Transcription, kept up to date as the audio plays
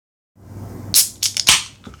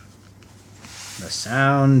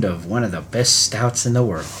sound of one of the best stouts in the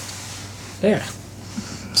world. Yeah.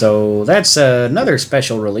 So that's another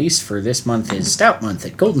special release for this month is Stout Month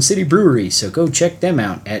at Golden City Brewery. So go check them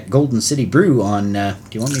out at Golden City Brew on... do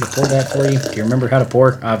you want me to pour that for you? Do you remember how to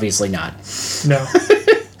pour? Obviously not. No.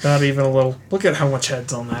 Not even a little. Look at how much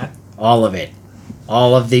head's on that. All of it.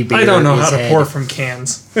 All of the beer. I don't know how to pour from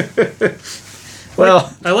cans.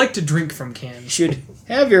 Well, I like to drink from cans. You should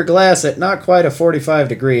have your glass at not quite a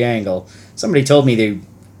 45-degree angle. Somebody told me the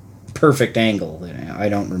perfect angle. I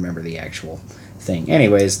don't remember the actual thing.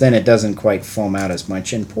 Anyways, then it doesn't quite foam out as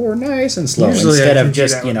much and pour nice and slow instead of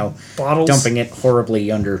just, bottles. dumping it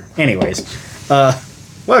horribly under. Anyways,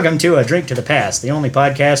 welcome to A Drink to the Past, the only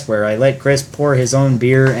podcast where I let Chris pour his own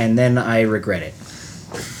beer and then I regret it.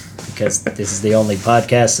 Because this is the only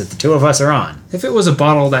podcast that the two of us are on. If it was a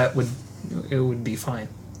bottle, it would be fine.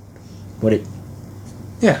 Would it?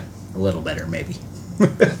 Yeah. A little better, maybe.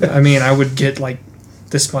 I mean, I would get like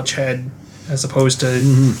this much head as opposed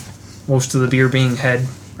to most of the beer being head.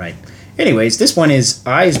 Right. Anyways, this one is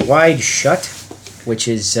Eyes Wide Shut, which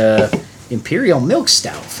is Imperial Milk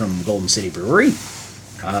Stout from Golden City Brewery.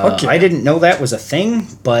 Okay. I didn't know that was a thing,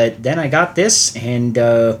 but then I got this, and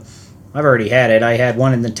I've already had it. I had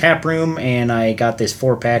one in the tap room, and I got this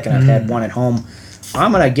 4-pack, and I've had one at home.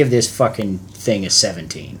 I'm going to give this fucking thing a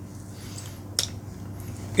 17.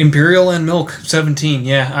 Imperial and milk, 17.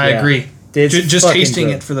 Yeah, I agree. Just tasting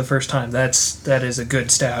good. It for the first time, that is a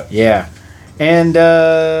good stout. Yeah. And,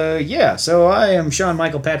 so I am Sean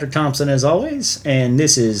Michael Patrick Thompson, as always, and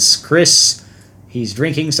this is Chris. He's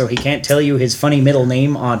drinking, so he can't tell you his funny middle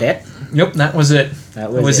name, Audette. Yep, that was it.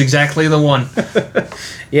 That was exactly the one.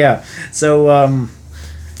 Yeah. So,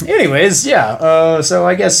 anyways, yeah. So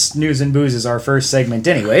I guess News and Booze is our first segment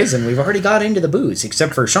anyways, and we've already got into the booze,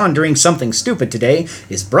 except for Sean doing something stupid today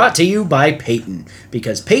is brought to you by Peyton,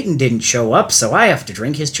 because Peyton didn't show up, so I have to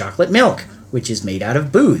drink his chocolate milk, which is made out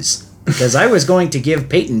of booze. Because I was going to give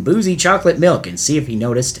Peyton boozy chocolate milk and see if he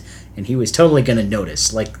noticed, and he was totally going to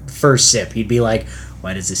notice. Like, first sip, he'd be like,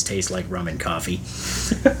 why does this taste like rum and coffee?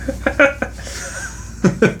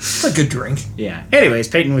 It's a good drink. Yeah. Anyways,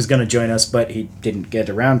 Peyton was going to join us, but he didn't get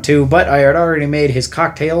around to. But I had already made his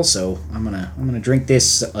cocktail, so I'm gonna drink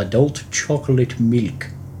this adult chocolate milk.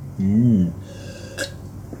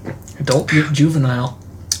 Adult juvenile.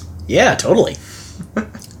 Yeah, totally.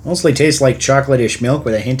 Mostly tastes like chocolate-ish milk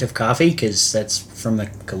with a hint of coffee, because that's from the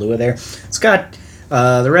Kahlua there. It's got,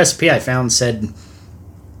 the recipe I found said,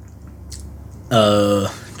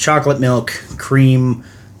 chocolate milk, cream,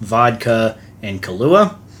 vodka, and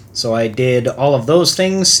Kahlua. So I did all of those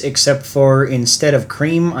things, except for instead of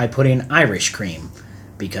cream, I put in Irish cream,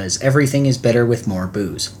 because everything is better with more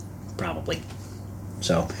booze. Probably.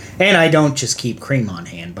 So, and I don't just keep cream on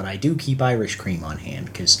hand, but I do keep Irish cream on hand,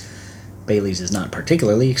 because Bailey's is not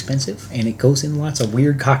particularly expensive, and it goes in lots of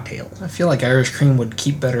weird cocktails. I feel like Irish cream would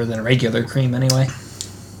keep better than regular cream anyway.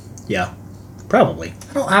 Yeah, probably.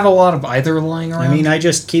 I don't have a lot of either lying around. I mean, I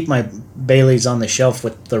just keep my Bailey's on the shelf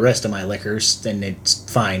with the rest of my liquors, and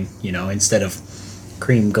it's fine, instead of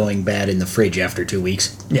cream going bad in the fridge after 2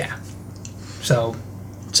 weeks. Yeah. So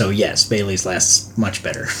yes, Bailey's lasts much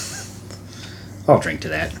better. I'll drink to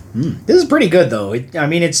that. This is pretty good, though.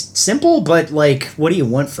 It's simple, but, what do you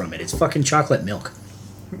want from it? It's fucking chocolate milk.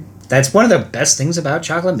 That's one of the best things about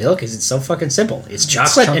chocolate milk, is it's so fucking simple. It's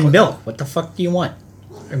chocolate and milk. What the fuck do you want?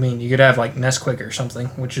 I mean, you could have, Nesquik or something,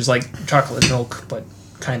 which is like chocolate milk, but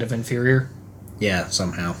kind of inferior. Yeah,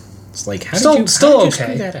 somehow. It's like, how still did you okay.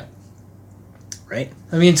 screw that up? Right?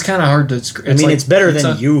 I mean, it's kind of hard to... It's better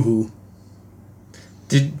than Yoo-Hoo.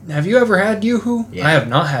 Have you ever had Yoo-Hoo? Yeah. I have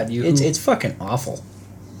not had Yoo-Hoo. It's fucking awful.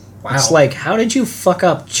 Wow. It's like, how did you fuck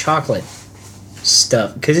up chocolate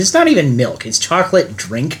stuff? Because it's not even milk. It's chocolate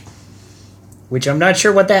drink, which I'm not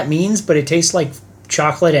sure what that means, but it tastes like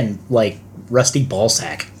chocolate and, rusty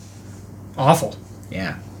ballsack. Awful.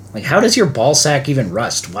 Yeah. How does your ballsack even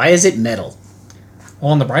rust? Why is it metal?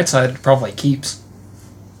 Well, on the bright side, it probably keeps.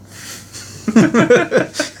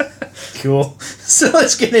 Cool. So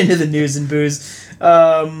let's get into the news and booze.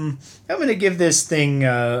 I'm going to give this thing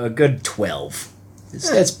a good 12.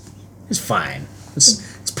 It's fine.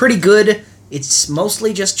 It's pretty good. It's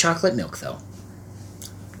mostly just chocolate milk, though.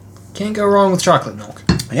 Can't go wrong with chocolate milk.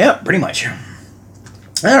 Yeah, pretty much.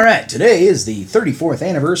 All right, today is the 34th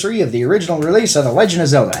anniversary of the original release of The Legend of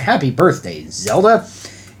Zelda. Happy birthday, Zelda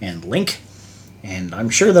and Link. And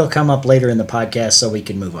I'm sure they'll come up later in the podcast so we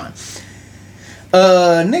can move on.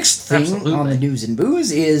 Next thing on the news and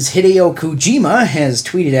booze is Hideo Kojima has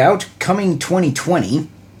tweeted out, coming 2020,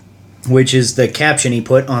 which is the caption he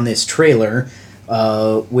put on this trailer,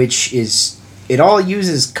 which is it all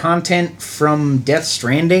uses content from Death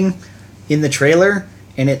Stranding in the trailer,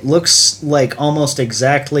 and it looks like almost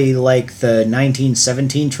exactly like the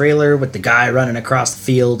 1917 trailer with the guy running across the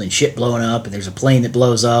field and shit blowing up, and there's a plane that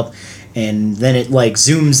blows up, and then it like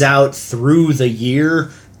zooms out through the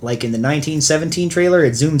year. Like in the 1917 trailer,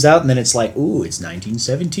 it zooms out and then it's like, ooh, it's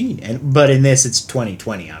 1917. But in this, it's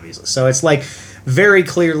 2020, obviously. So it's like very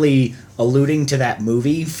clearly alluding to that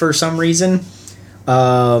movie for some reason.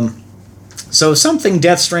 So something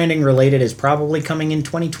Death Stranding related is probably coming in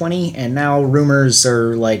 2020. And now rumors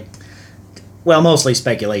are like, well, mostly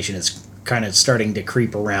speculation is kind of starting to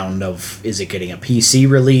creep around of, is it getting a PC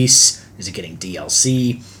release? Is it getting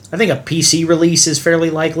DLC? I think a PC release is fairly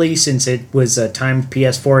likely since it was a timed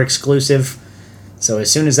PS4 exclusive. So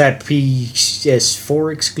as soon as that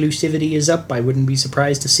PS4 exclusivity is up, I wouldn't be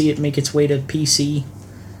surprised to see it make its way to PC.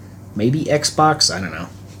 Maybe Xbox? I don't know.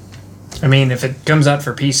 I mean, if it comes out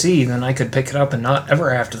for PC, then I could pick it up and not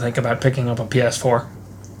ever have to think about picking up a PS4.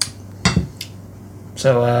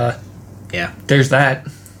 So, yeah. There's that.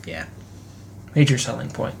 Yeah. Major selling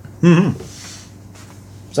point. Mm-hmm.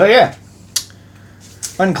 So, yeah.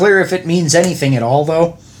 Unclear if it means anything at all,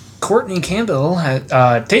 though. Courtney Campbell,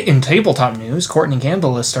 in tabletop news, Courtney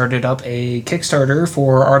Campbell has started up a Kickstarter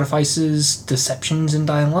for Artifice's Deceptions and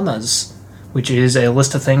Dilemmas, which is a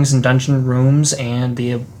list of things in dungeon rooms and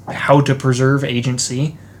the how to preserve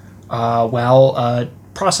agency while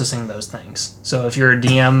processing those things. So if you're a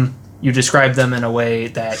DM, you describe them in a way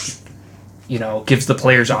that, gives the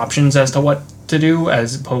players options as to what to do,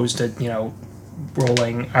 as opposed to,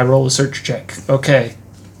 I roll a search check. Okay.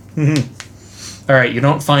 Mm-hmm. All right, you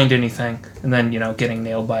don't find anything, and then, getting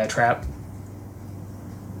nailed by a trap.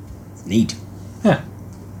 Neat. Yeah.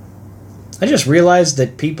 I just realized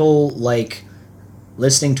that people,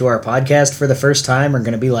 listening to our podcast for the first time are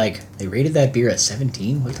going to be like, they rated that beer at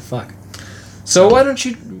 17? What the fuck? So why don't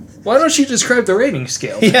you describe the rating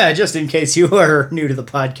scale? Yeah, just in case you are new to the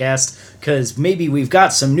podcast, because maybe we've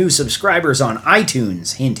got some new subscribers on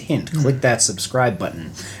iTunes. Hint, hint. Click that subscribe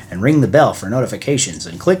button and ring the bell for notifications,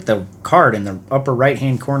 and click the card in the upper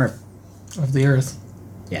right-hand corner Of the earth.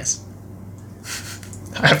 Yes.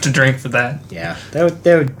 I have to drink for that. Yeah,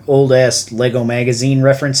 that old-ass Lego magazine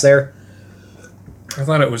reference there. I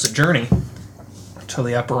thought it was a journey to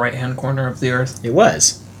the upper right-hand corner of the earth. It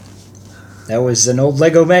was. That was an old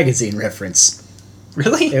Lego magazine reference.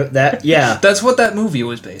 Really? Yeah. That's what that movie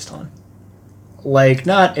was based on.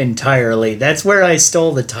 Not entirely. That's where I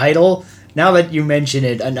stole the title. Now that you mention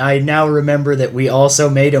it, and I now remember that we also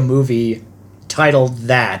made a movie titled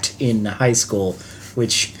that in high school,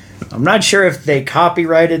 which I'm not sure if they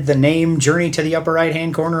copyrighted the name Journey to the Upper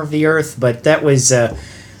Right-Hand Corner of the Earth, but that was, there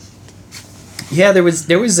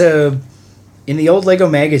was a, in the old Lego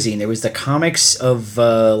magazine, there was the comics of,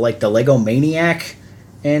 the Lego Maniac,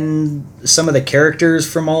 and some of the characters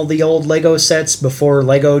from all the old Lego sets before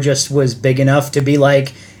Lego just was big enough to be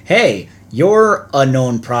like, hey, you're a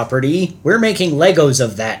known property. We're making Legos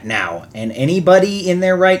of that now. And anybody in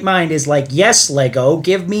their right mind is like, yes, Lego,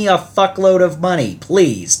 give me a fuckload of money,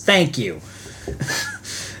 please. Thank you.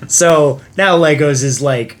 So now Legos is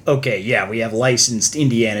like, okay, yeah, we have licensed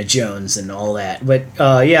Indiana Jones and all that. But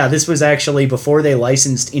this was actually before they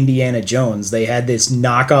licensed Indiana Jones. They had this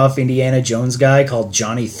knockoff Indiana Jones guy called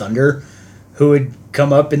Johnny Thunder who would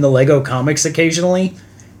come up in the Lego comics occasionally.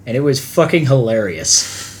 And it was fucking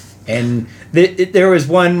hilarious. And there was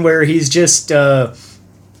one where he's just, I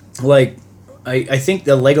think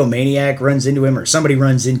the Lego Maniac runs into him or somebody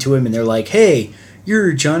runs into him and they're like, hey,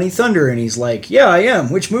 you're Johnny Thunder. And he's like, yeah, I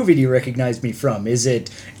am. Which movie do you recognize me from? Is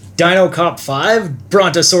it Dino Cop 5,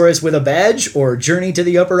 Brontosaurus with a Badge, or Journey to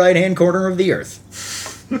the Upper Right-Hand Corner of the Earth?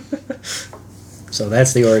 So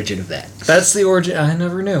that's the origin of that. That's the origin. I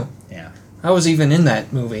never knew. Yeah. I was even in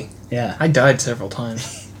that movie. Yeah. I died several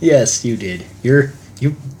times. Yes, you did.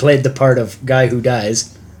 You played the part of Guy Who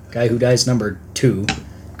Dies number 2,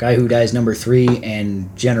 Guy Who Dies number 3,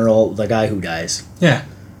 and General the Guy Who Dies. Yeah.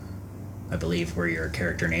 I believe were your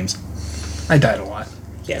character names. I died a lot.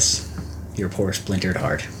 Yes. Your poor splintered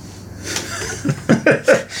heart.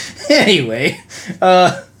 Anyway,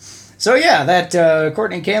 so yeah, that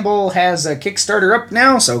Courtney Campbell has a Kickstarter up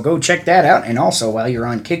now, so go check that out. And also, while you're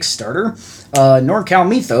on Kickstarter, NorCal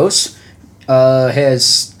Mythos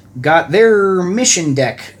has got their mission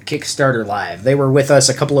deck Kickstarter live. They were with us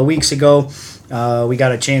a couple of weeks ago. We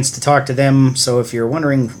got a chance to talk to them, so if you're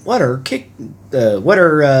wondering what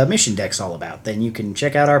are mission decks all about, then you can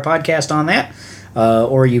check out our podcast on that,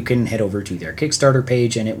 or you can head over to their Kickstarter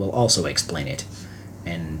page and it will also explain it.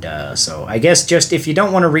 And so I guess just if you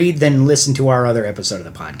don't want to read, then listen to our other episode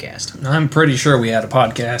of the podcast. I'm pretty sure we had a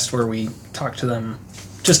podcast where we talked to them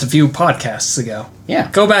just a few podcasts ago. Yeah.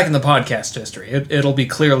 Go back in the podcast history. It'll be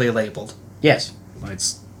clearly labeled. Yes.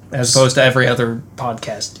 As opposed to every other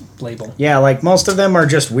podcast label. Yeah, like, most of them are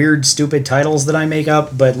just weird, stupid titles that I make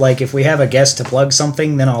up, but, like, if we have a guest to plug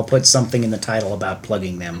something, then I'll put something in the title about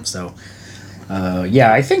plugging them, so...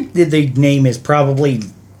 yeah, I think the name is probably...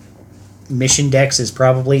 Mission Decks is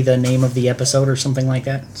probably the name of the episode or something like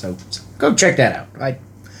that, so go check that out.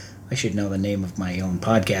 I should know the name of my own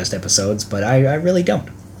podcast episodes, but I really don't.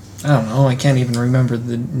 I don't know, I can't even remember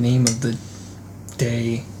the name of the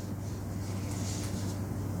day...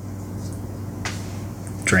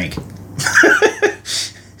 Drink.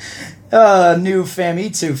 A new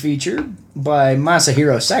Famitsu feature by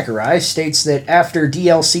Masahiro Sakurai states that after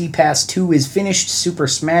DLC Pass 2 is finished, Super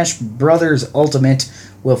Smash Bros. Ultimate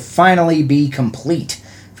will finally be complete.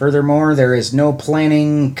 Furthermore, there is no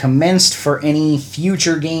planning commenced for any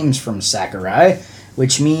future games from Sakurai,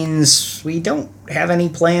 which means we don't have any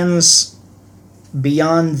plans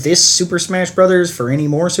beyond this Super Smash Bros. For any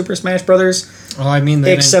more Super Smash Bros. Well, I mean...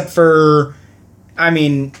 Except for... I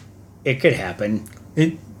mean, it could happen.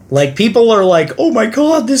 Like, people are like, oh my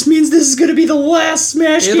god, this means this is going to be the last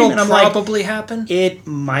Smash game. And I'm probably happen. It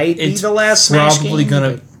might be the last Smash game. It's probably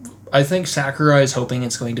going to... I think Sakurai is hoping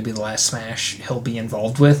it's going to be the last Smash he'll be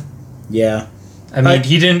involved with. Yeah. I mean,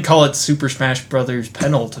 he didn't call it Super Smash Brothers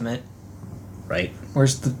Penultimate. Right.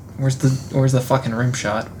 Where's the fucking rim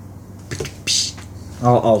shot?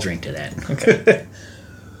 I'll drink to that. Okay.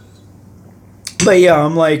 But yeah,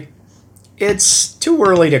 I'm like, it's too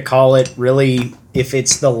early to call it, really, if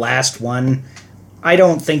it's the last one. I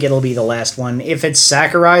don't think it'll be the last one. If it's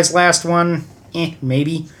Sakurai's last one,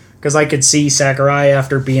 maybe. Because I could see Sakurai,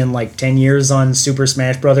 after being like 10 years on Super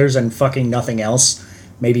Smash Bros. And fucking nothing else,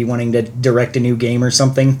 maybe wanting to direct a new game or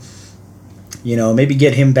something. You know, maybe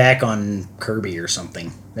get him back on Kirby or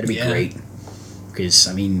something. That'd be great. Because,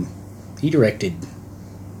 I mean, he directed...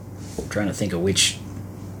 I'm trying to think of which...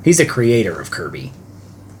 He's the creator of Kirby.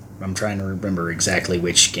 I'm trying to remember exactly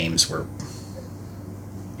which games were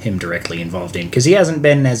him directly involved in, because he hasn't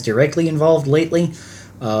been as directly involved lately.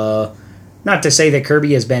 Not to say that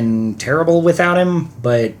Kirby has been terrible without him,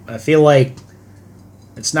 but I feel like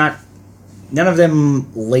it's not... None of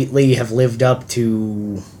them lately have lived up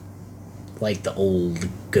to, like, the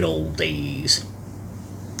good old days.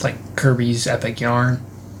 Like Kirby's Epic Yarn,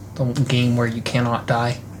 the game where you cannot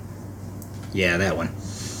die. Yeah, that one.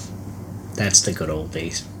 That's the good old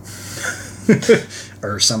days.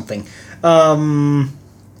 Or something.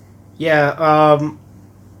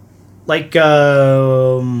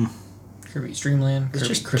 Kirby's Dreamland, Kirby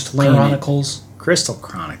just Crystal Chronicles. Crystal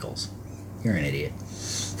Chronicles. You're an idiot.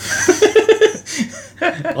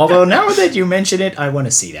 Although, now that you mention it, I want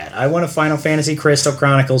to see that. I want a Final Fantasy Crystal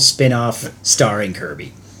Chronicles spin-off starring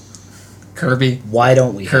Kirby. Kirby. Why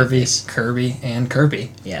don't we have this? Kirby, and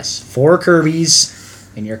Kirby. Yes, 4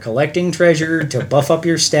 Kirbys, and you're collecting treasure to buff up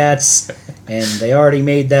your stats, and they already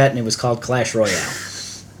made that, and it was called Clash Royale.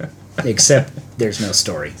 Except there's no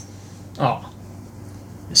story. Oh.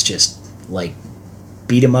 It's just, like,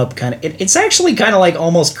 beat 'em up kind of... It's actually kind of like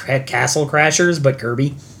almost Castle Crashers, but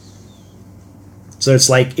Kirby. So it's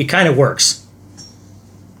like, it kind of works.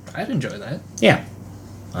 I'd enjoy that. Yeah.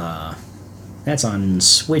 That's on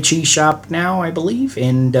Switch eShop now, I believe,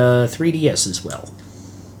 and 3DS as well.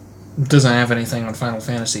 Doesn't have anything on Final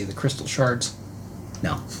Fantasy, the Crystal Shards.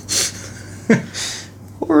 No.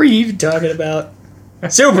 What were you even talking about?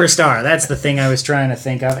 Superstar, that's the thing I was trying to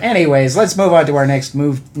think of. Anyways, let's move on to our next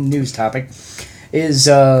news topic. Is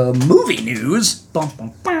movie news.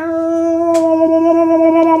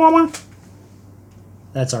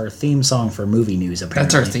 That's our theme song for movie news, apparently.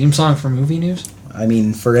 That's our theme song for movie news? I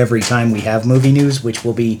mean, for every time we have movie news, which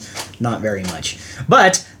will be not very much.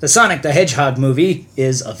 But the Sonic the Hedgehog movie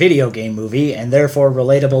is a video game movie, and therefore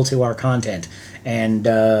relatable to our content. And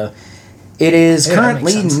it is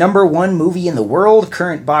currently #1 movie in the world.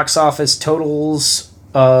 Current box office totals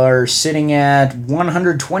are sitting at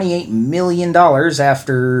 $128 million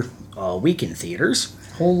after a week in theaters.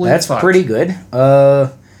 That's fuck. Pretty good.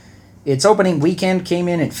 Its opening weekend came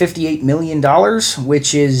in at $58 million,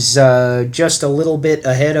 which is just a little bit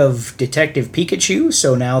ahead of Detective Pikachu.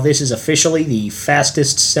 So now this is officially the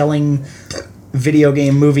fastest-selling video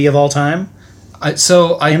game movie of all time.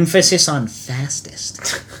 Emphasis on fastest,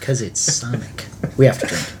 because it's Sonic. We have to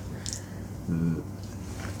drink.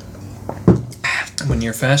 When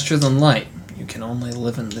you're faster than light, you can only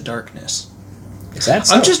live in the darkness. Is that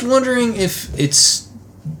so? I'm just wondering if it's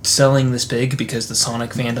selling this big because the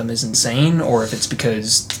Sonic fandom is insane, or if it's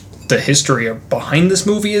because the history behind this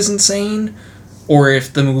movie is insane, or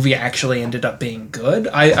if the movie actually ended up being good.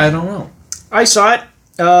 I don't know. I saw it.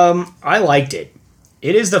 I liked it.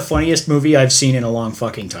 It is the funniest movie I've seen in a long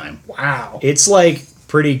fucking time. Wow. It's, like,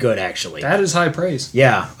 pretty good, actually. That is high praise.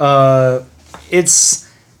 Yeah.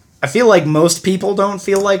 I feel like most people don't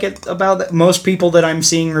feel like it about that. Most people that I'm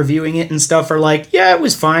seeing reviewing it and stuff are like, yeah, it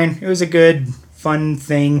was fine. It was a good, fun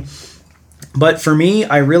thing. But for me,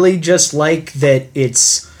 I really just like that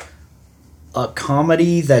it's a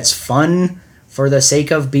comedy that's fun for the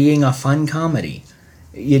sake of being a fun comedy.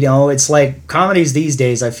 You know, it's like comedies these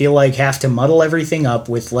days, I feel like, have to muddle everything up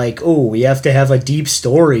with like, oh, we have to have a deep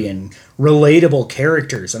story and relatable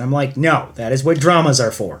characters. And I'm like, no, that is what dramas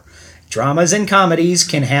are for. Dramas and comedies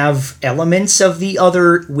can have elements of the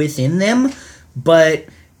other within them, but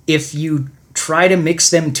if you try to mix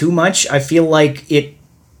them too much, I feel like it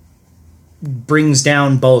brings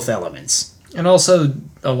down both elements. And also,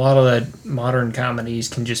 a lot of the modern comedies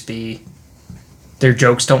can just be... Their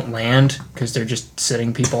jokes don't land because they're just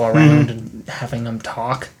sitting people around and having them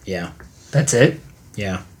talk. Yeah. That's it.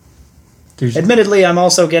 Yeah. Admittedly, I'm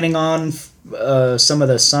also getting on some of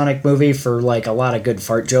the Sonic movie for like a lot of good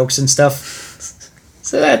fart jokes and stuff.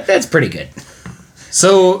 So that's pretty good.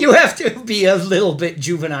 So you have to be a little bit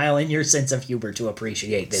juvenile in your sense of humor to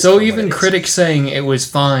appreciate this. So even critics saying it was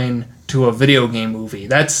fine to a video game movie.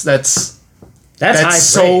 That's high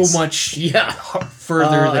so praise. Much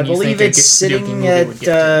further than I you believe think it's sitting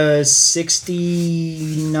at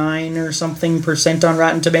 69 or something % on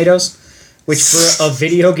Rotten Tomatoes, which for a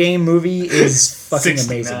video game movie is fucking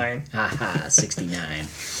 69. amazing. Haha, 69.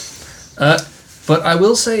 But I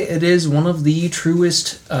will say it is one of the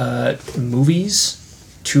truest movies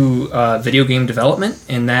to video game development,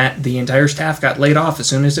 in that the entire staff got laid off as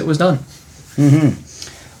soon as it was done. Mm-hmm.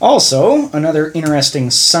 Also, another interesting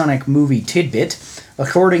Sonic movie tidbit,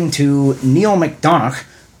 according to Neil McDonough,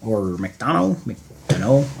 or McDonough?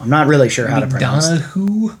 I'm not really sure how to pronounce it.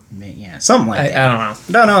 McDonough? Yeah, something like that. I don't know.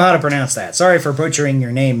 Don't know how to pronounce that. Sorry for butchering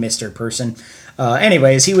your name, Mr. Person.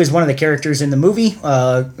 Anyways, he was one of the characters in the movie.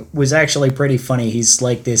 Was actually pretty funny. He's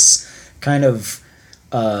like this kind of,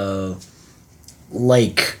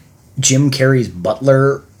 like Jim Carrey's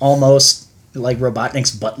butler, almost, like Robotnik's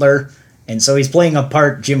butler. And so he's playing a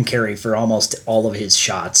part Jim Carrey for almost all of his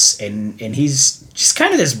shots. And he's just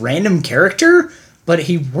kind of this random character, but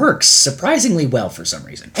he works surprisingly well for some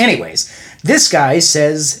reason. Anyways, this guy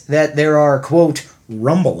says that there are, quote,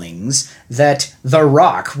 rumblings that The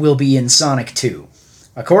Rock will be in Sonic 2.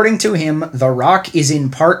 According to him, The Rock is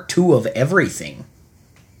in part 2 of everything.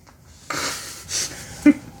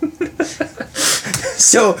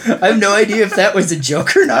 So I have no idea if that was a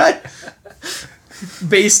joke or not.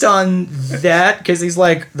 Based on that, because he's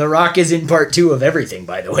like, The Rock is in part 2 of everything,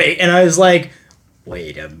 by the way. And I was like,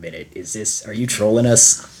 wait a minute, are you trolling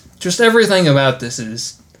us? Just everything about this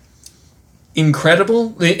is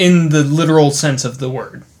incredible in the literal sense of the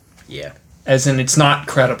word. Yeah. As in, it's not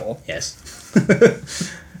credible. Yes.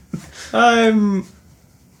 I'm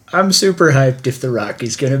super hyped if The Rock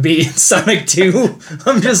is going to be in Sonic 2.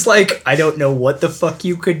 I'm just like, I don't know what the fuck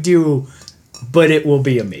you could do, but it will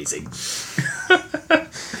be amazing.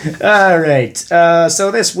 Alright,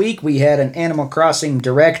 so this week we had an Animal Crossing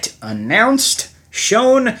Direct announced,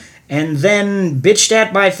 shown, and then bitched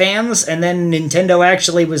at by fans, and then Nintendo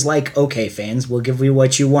actually was like, okay fans, we'll give you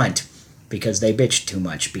what you want, because they bitched too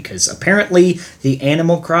much, because apparently the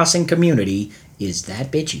Animal Crossing community is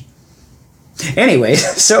that bitchy. Anyway,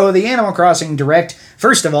 so the Animal Crossing Direct,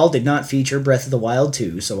 first of all, did not feature Breath of the Wild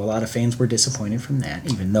 2, so a lot of fans were disappointed from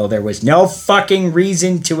that, even though there was no fucking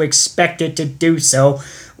reason to expect it to do so.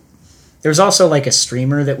 There was also, like, a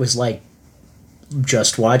streamer that was, like,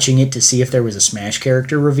 just watching it to see if there was a Smash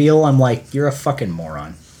character reveal. I'm like, you're a fucking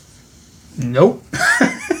moron. Nope.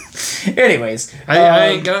 Anyways. I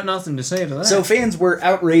ain't got nothing to say to that. So fans were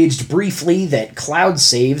outraged briefly that cloud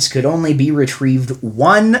saves could only be retrieved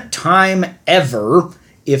one time ever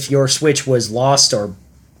if your Switch was lost or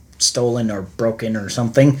stolen or broken or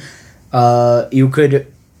something. You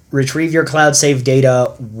could retrieve your cloud save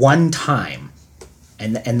data one time.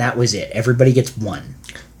 And that was it. Everybody gets one.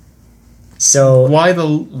 So why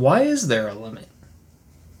is there a limit?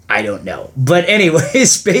 I don't know. But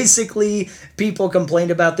anyways, basically, people complained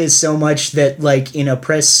about this so much that, like, in a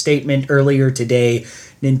press statement earlier today,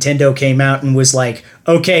 Nintendo came out and was like,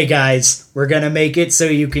 okay, guys, we're going to make it so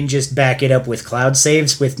you can just back it up with cloud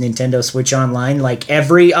saves with Nintendo Switch Online, like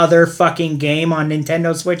every other fucking game on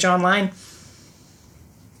Nintendo Switch Online.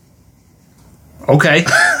 Okay.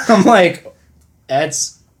 I'm like,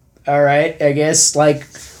 that's all right, I guess. Like,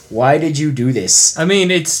 why did you do this? I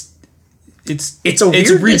mean, it's a weird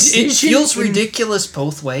decision. It feels ridiculous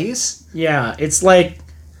both ways. Yeah, it's like,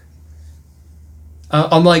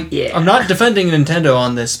 I'm like, Yeah. I'm not defending Nintendo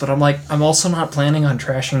on this, but I'm like, I'm also not planning on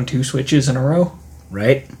trashing 2 Switches in a row.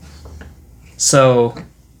 Right? So,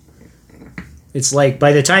 It's like,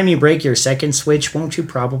 by the time you break your second Switch, won't you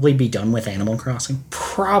probably be done with Animal Crossing?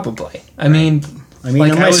 probably. I mean, I mean,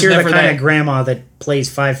 like, I unless was you're the never kind that- of grandma that plays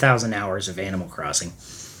 5,000 hours of Animal Crossing.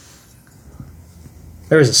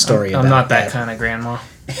 There was a story about I'm not that. that kind of grandma.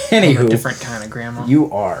 I'm a Anywho, different kind of grandma.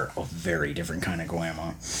 you are a very different kind of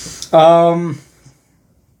grandma.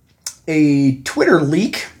 A Twitter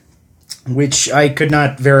leak, which I could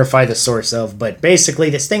not verify the source of, but basically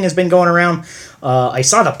this thing has been going around. I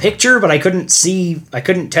saw the picture, but I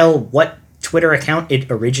couldn't tell what Twitter account it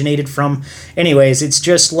originated from. Anyways, it's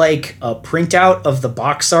just like a printout of the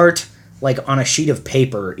box art, like on a sheet of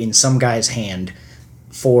paper in some guy's hand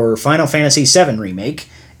for Final Fantasy VII Remake,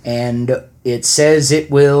 and it says it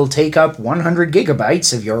will take up 100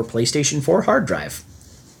 gigabytes of your PlayStation 4 hard drive,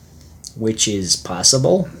 which is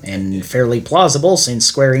possible and fairly plausible since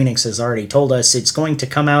Square Enix has already told us it's going to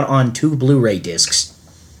come out on 2 Blu-ray discs.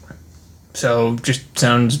 So, just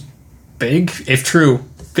sounds big, if true.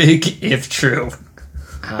 Big, if true.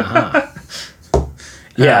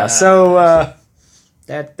 Yeah, so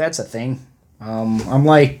that's a thing. I'm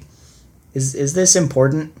like, is this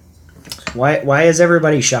important? Why is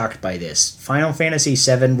everybody shocked by this? Final Fantasy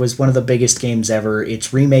VII was one of the biggest games ever.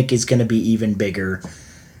 Its remake is going to be even bigger.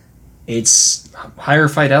 It's Higher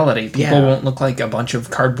fidelity. People Yeah. won't look like a bunch of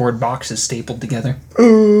cardboard boxes stapled together.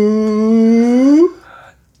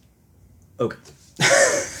 okay.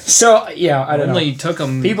 So yeah, I don't know. Only took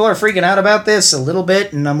them. People are freaking out about this a little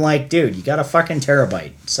bit, and I'm like, dude, you got a fucking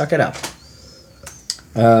terabyte. Suck it up.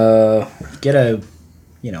 Get a,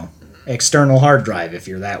 external hard drive if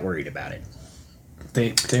you're that worried about it.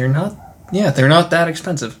 They're not. Yeah, they're not that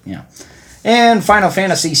expensive. Yeah. And Final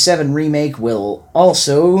Fantasy VII Remake will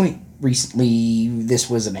also, recently this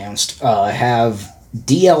was announced, have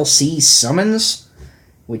DLC summons,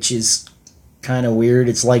 which is kind of weird.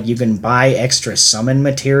 It's like you can buy extra summon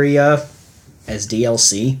materia as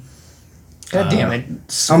DLC. God damn it. I'm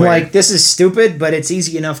Swear. like, this is stupid, but it's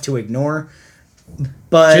easy enough to ignore.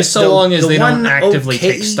 But just so long as they don't one actively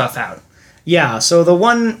okay- take stuff out. Yeah, so the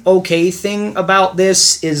one okay thing about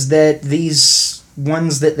this is that these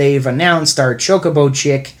ones that they've announced are Chocobo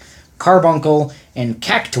Chick, Carbuncle, and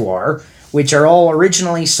Cactuar, which are all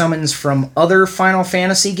originally summons from other Final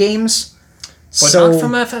Fantasy games. But not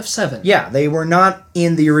from FF7. Yeah, they were not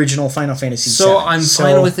in the original Final Fantasy So VII. I'm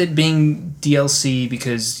fine with it being DLC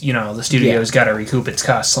because, the studio's got to recoup its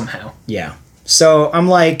costs somehow. Yeah. So I'm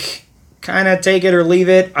like, kind of take it or leave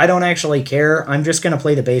it. I don't actually care. I'm just going to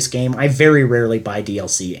play the base game. I very rarely buy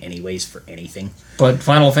DLC anyways for anything. But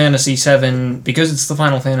Final Fantasy VII, because it's the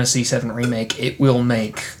Final Fantasy VII Remake, it will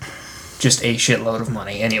make just a shitload of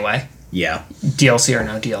money anyway. Yeah. DLC or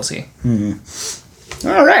no DLC.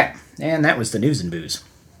 All right. And that was the news and booze.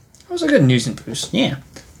 That was a good news and boost. Yeah.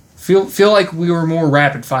 Feel like we were more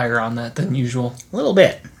rapid fire on that than usual. A little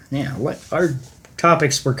bit. Yeah. What our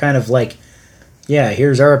topics were kind of like, yeah,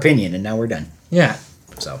 here's our opinion, and now we're done. Yeah.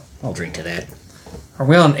 So I'll drink to that. Are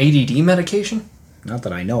we on ADD medication? Not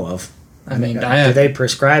that I know of. I mean, do they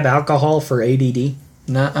prescribe alcohol for ADD?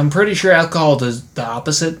 No, I'm pretty sure alcohol does the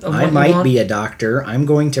opposite of what I you might want. be a doctor. I'm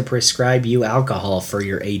going to prescribe you alcohol for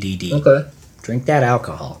your ADD. Okay. Drink that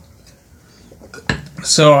alcohol.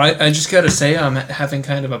 So I just gotta say I'm having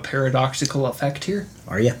kind of a paradoxical effect here.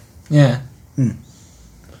 Are you? Yeah.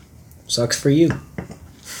 Sucks for you.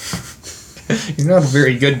 You're not a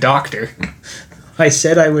very good doctor. I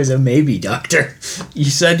said I was a maybe doctor. You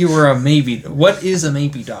said you were a maybe. What is a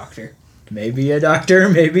maybe doctor? Maybe a doctor,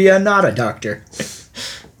 maybe a not a doctor.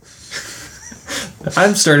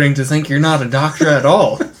 I'm starting to think you're not a doctor at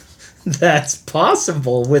all. That's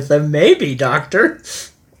possible with a maybe doctor.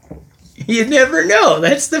 You never know.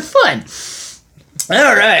 That's the fun.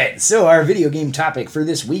 All right. So our video game topic for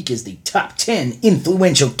this week is the top 10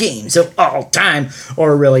 influential games of all time.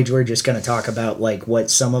 Or really, we're just going to talk about like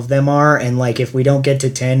what some of them are. And like if we don't get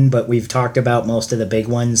to 10, but we've talked about most of the big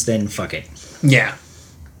ones, then fuck it. Yeah.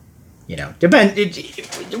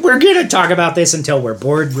 We're going to talk about this until we're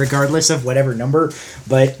bored, regardless of whatever number.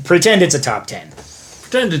 But pretend it's a top 10.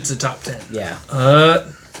 Pretend it's a top 10. Yeah.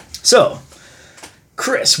 Uh, So,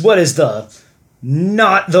 Chris, what is the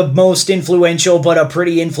not the most influential, but a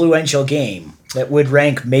pretty influential game that would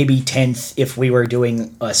rank maybe 10th if we were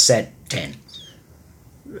doing a set 10?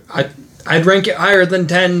 I'd rank it higher than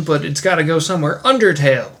 10, but it's got to go somewhere.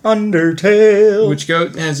 Undertale, Undertale. which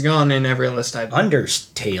has gone in every list I've done.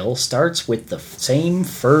 Undertale starts with the same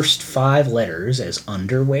first 5 letters as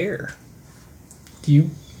underwear.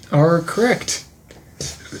 You are correct.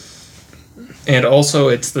 And also,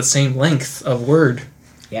 it's the same length of word.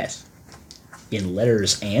 Yes. In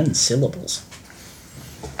letters and syllables.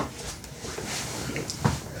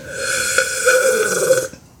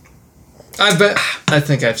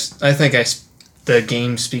 The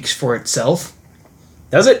game speaks for itself.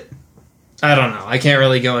 Does it? I don't know. I can't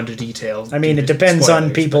really go into detail. I mean, it depends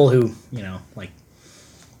on people who,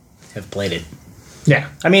 have played it. Yeah.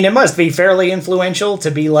 I mean, it must be fairly influential to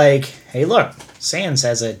be like, hey, look, Sans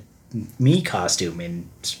has a Mii costume in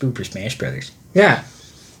Super Smash Brothers. Yeah.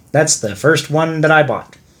 That's the first one that I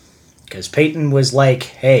bought. Because Peyton was like,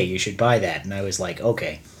 hey, you should buy that. And I was like,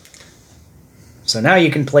 okay. So now you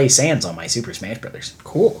can play Sans on my Super Smash Brothers.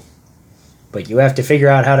 Cool. But you have to figure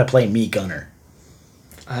out how to play Mii Gunner.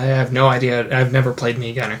 I have no idea. I've never played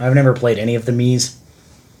Mii Gunner. I've never played any of the Miis.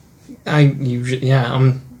 I'm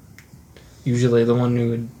usually the one who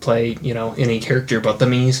would play, any character but the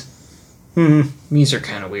Miis. Mm-hmm. Miis are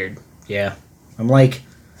kind of weird. Yeah. I'm like,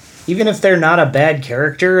 even if they're not a bad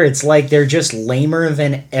character, it's like they're just lamer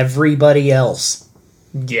than everybody else.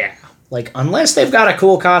 Yeah. Like, unless they've got a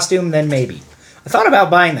cool costume, then maybe. I thought about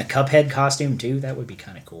buying the Cuphead costume, too. That would be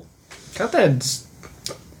kind of cool. Cuphead's...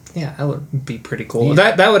 Yeah, that would be pretty cool.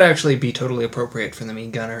 Yeah. That would actually be totally appropriate for the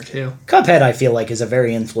Mii Gunner, too. Cuphead, I feel like, is a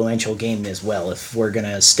very influential game as well, if we're going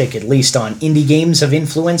to stick at least on indie games of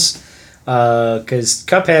influence. Because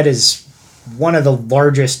Cuphead is one of the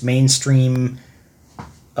largest mainstream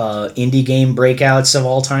indie game breakouts of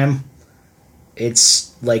all time.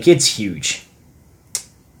 It's huge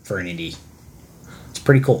for an indie. It's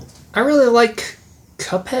pretty cool. I really like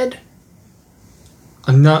Cuphead.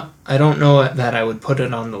 I don't know that I would put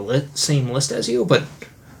it on the same list as you, but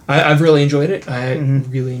I've really enjoyed it. I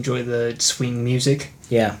really enjoy the swing music.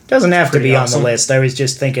 Yeah, doesn't have to be awesome on the list. I was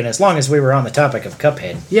just thinking, as long as we were on the topic of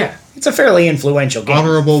Cuphead. Yeah. It's a fairly influential game.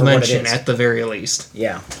 Honorable mention at the very least.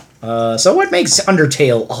 Yeah. So what makes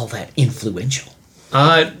Undertale all that influential?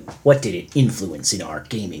 What did it influence in our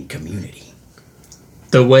gaming community?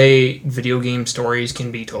 The way video game stories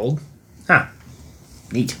can be told. Huh.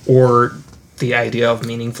 Neat. Or the idea of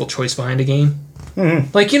meaningful choice behind a game.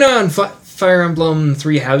 Mm-hmm. Like, in Fire Emblem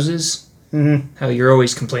 3 Houses, mm-hmm. how you're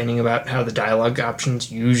always complaining about how the dialogue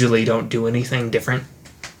options usually don't do anything different.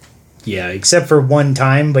 Yeah, except for one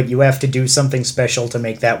time, but you have to do something special to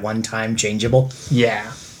make that one time changeable.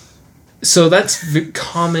 Yeah. So that's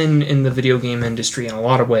common in the video game industry in a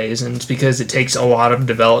lot of ways, and it's because it takes a lot of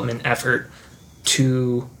development effort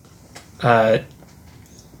to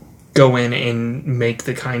go in and make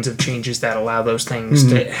the kinds of changes that allow those things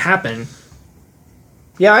to happen.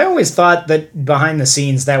 Yeah, I always thought that behind the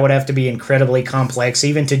scenes that would have to be incredibly complex,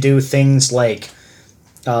 even to do things like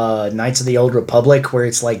Knights of the Old Republic, where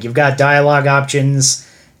it's like you've got dialogue options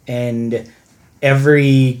and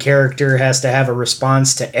every character has to have a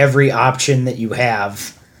response to every option that you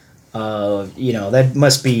have. That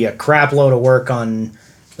must be a crap load of work on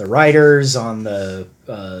the writers, on the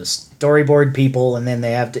storyboard people, and then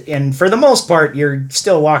they have to... And for the most part, you're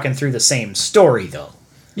still walking through the same story, though.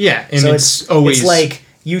 Yeah, and so it's always... It's like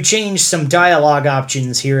you change some dialogue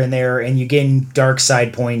options here and there, and you gain dark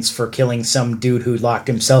side points for killing some dude who locked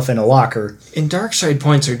himself in a locker. And dark side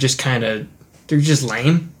points are just kind of... They're just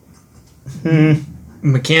lame.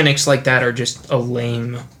 Mechanics like that are just a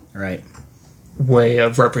lame... Right. way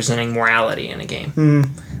of representing morality in a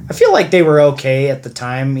game. I feel like they were okay at the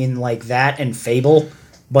time in like that and Fable,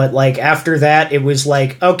 but like after that it was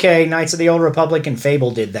like, okay, Knights of the Old Republic and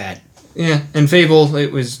Fable did that. Yeah, and Fable,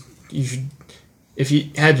 it was, if you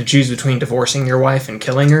had to choose between divorcing your wife and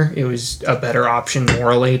killing her, it was a better option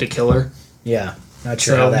morally to kill her. Yeah, not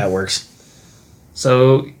sure how that works.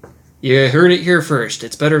 So you heard it here first.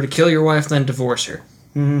 It's better to kill your wife than divorce her.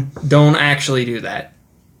 Don't actually do that,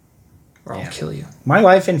 or I'll kill you. My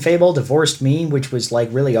wife in Fable divorced me, which was like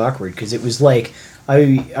really awkward because it was like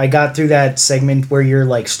I got through that segment where you're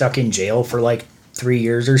like stuck in jail for like 3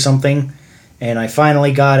 years or something, and I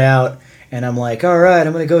finally got out, and I'm like, all right,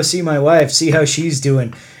 I'm gonna go see my wife, see how she's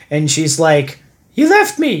doing, and she's like, you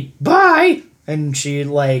left me, bye, and she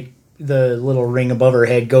like the little ring above her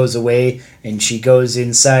head goes away, and she goes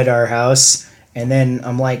inside our house. And then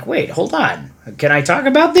I'm like, wait, hold on. Can I talk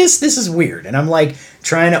about this? This is weird. And I'm like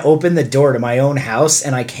trying to open the door to my own house,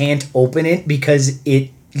 and I can't open it because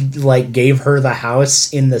it like gave her the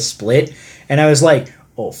house in the split. And I was like,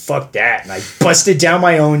 oh, fuck that. And I busted down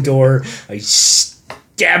my own door. I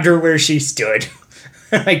stabbed her where she stood.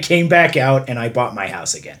 I came back out and I bought my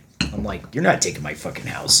house again. I'm like, you're not taking my fucking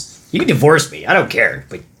house. You can divorce me. I don't care.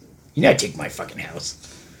 But you're not taking my fucking house.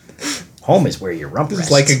 Home is where your rump rests.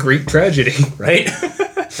 It's like a Greek tragedy. Right?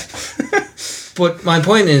 But my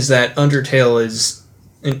point is that Undertale is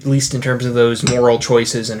at least in terms of those moral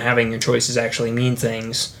choices and having your choices actually mean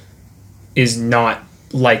things, is not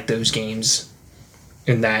like those games.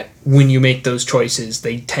 In that when you make those choices,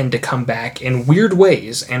 they tend to come back in weird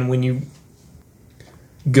ways, and when you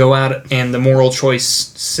go out and the moral choice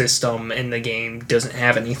system in the game doesn't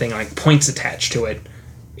have anything like points attached to it,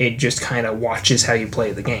 it just kind of watches how you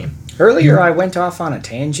play the game. Earlier I went off on a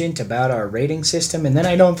tangent about our rating system, and then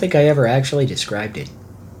I don't think I ever actually described it.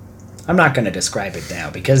 I'm not going to describe it now,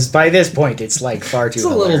 because by this point it's like far too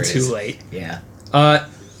hilarious. It's a little too late. Yeah.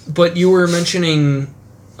 But you were mentioning,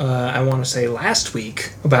 I want to say last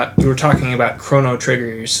week, you were talking about Chrono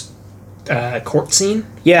Trigger's court scene.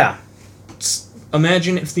 Yeah.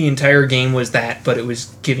 Imagine if the entire game was that, but it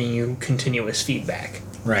was giving you continuous feedback.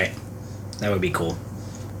 Right. That would be cool.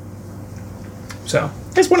 So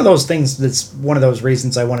it's one of those things that's one of those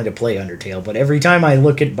reasons I wanted to play Undertale, but every time I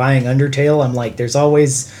look at buying Undertale, I'm like, there's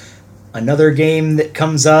always another game that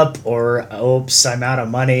comes up, or oops, I'm out of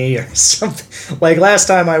money, or something. Like last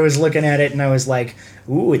time I was looking at it and I was like,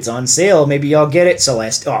 ooh, it's on sale, maybe I'll get it.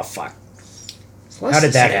 Celeste. Oh, fuck. Celeste. How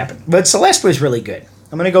did that happen? But Celeste was really good.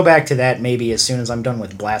 I'm going to go back to that maybe as soon as I'm done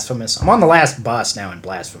with Blasphemous. I'm on the last boss now in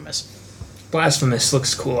Blasphemous. Blasphemous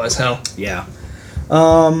looks cool as hell. Yeah.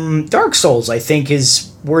 Dark Souls, I think,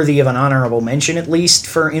 is worthy of an honorable mention, at least,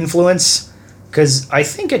 for influence. Because I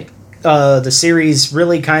think the series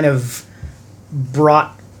really kind of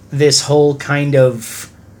brought this whole kind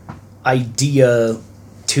of idea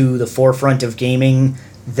to the forefront of gaming,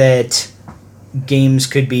 that games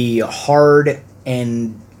could be hard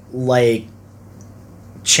and, like,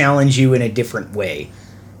 challenge you in a different way.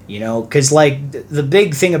 You know? Because, like, the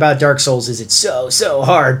big thing about Dark Souls is it's so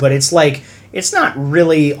hard, but it's like, it's not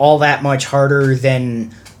really all that much harder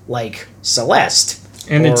than, like, Celeste.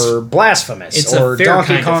 And or Blasphemous, or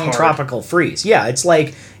Donkey Kong Tropical Freeze. Yeah, it's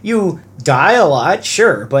like, you die a lot,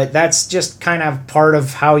 sure, but that's just kind of part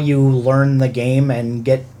of how you learn the game and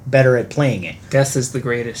get better at playing it. Death is the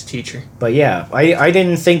greatest teacher. But yeah, I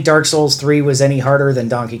didn't think Dark Souls 3 was any harder than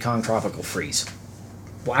Donkey Kong Tropical Freeze.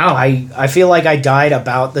 Wow. I feel like I died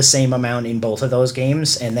about the same amount in both of those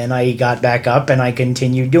games, and then I got back up and I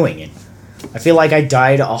continued doing it. I feel like I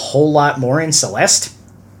died a whole lot more in Celeste.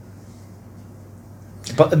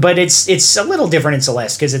 But it's a little different in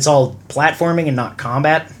Celeste because it's all platforming and not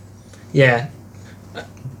combat. Yeah.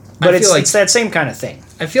 But it's that same kind of thing.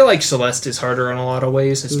 I feel like Celeste is harder in a lot of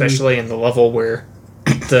ways, especially in the level where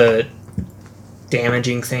the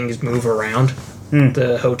damaging things move around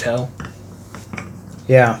the hotel.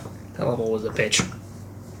 Yeah. That level was a bitch.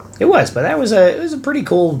 It was, but it was a pretty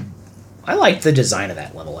cool... I liked the design of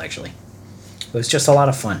that level, actually. It was just a lot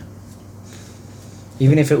of fun.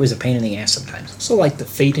 Even if it was a pain in the ass sometimes. Also like the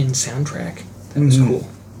Fade-In soundtrack. That was cool.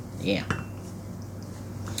 Yeah.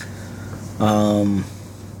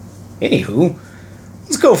 Anywho,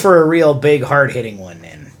 let's go for a real big hard-hitting one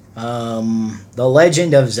then. The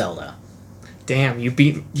Legend of Zelda. Damn, you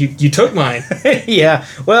took mine. Yeah,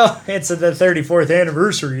 well, it's the 34th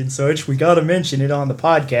anniversary and such. We gotta mention it on the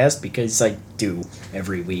podcast because I do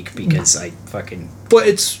every week because I fucking... But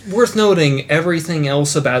it's worth noting, everything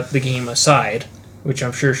else about the game aside, which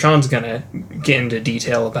I'm sure Sean's gonna get into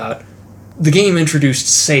detail about, the game introduced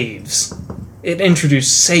saves. It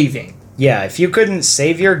introduced saving. Yeah, if you couldn't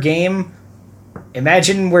save your game,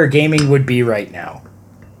 imagine where gaming would be right now.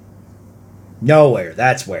 Nowhere,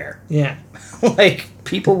 that's where. Yeah. Like,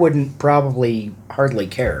 people wouldn't probably hardly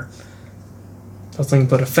care. Nothing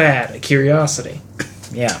but a fad, a curiosity.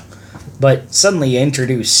 Yeah. But suddenly you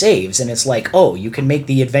introduce saves, and it's like, oh, you can make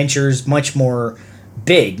the adventures much more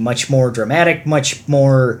big, much more dramatic, much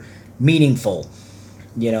more meaningful.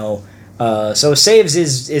 You know? So saves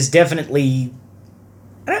is definitely...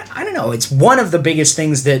 I don't know, it's one of the biggest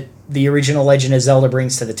things that the original Legend of Zelda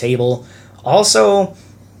brings to the table. Also...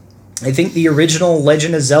 I think the original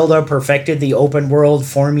Legend of Zelda perfected the open world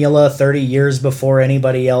formula 30 years before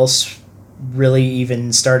anybody else really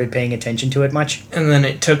even started paying attention to it much. And then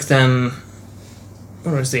it took them...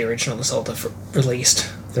 When was the original Zelda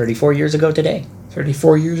released? 34 years ago today.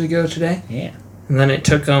 34 years ago today? Yeah. And then it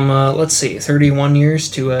took them, 31 years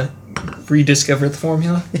to rediscover the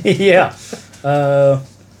formula? Yeah.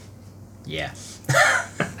 Yeah.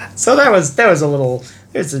 So that was a little...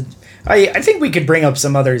 I think we could bring up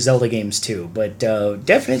some other Zelda games too, but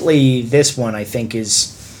definitely this one I think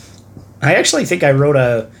is... I actually think I wrote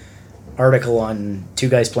a article on Two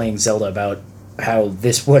Guys Playing Zelda about how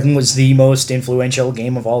this one was the most influential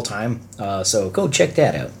game of all time. So go check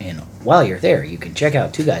that out. And while you're there, you can check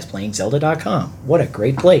out twoguysPlayingZelda.com. What a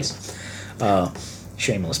great place.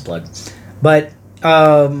 Shameless plug. But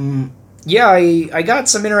Yeah, I got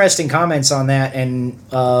some interesting comments on that, and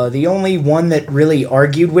the only one that really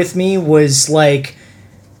argued with me was like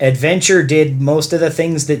Adventure did most of the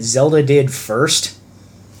things that Zelda did first.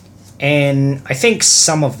 And I think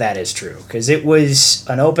some of that is true, because it was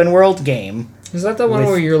an open world game. Is that the one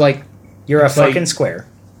where you're like... You're a it's like fucking square.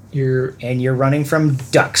 And you're running from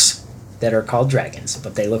ducks that are called dragons,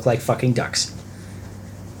 but they look like fucking ducks.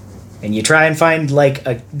 And you try and find, like,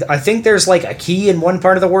 I think there's, like, a key in one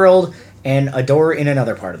part of the world and a door in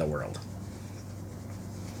another part of the world.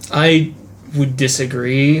 I would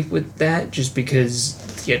disagree with that, just because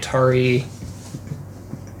the Atari...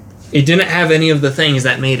 It didn't have any of the things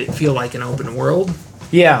that made it feel like an open world.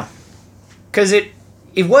 Yeah. Because it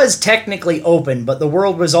was technically open, but the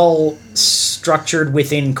world was all structured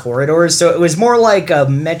within corridors, so it was more like a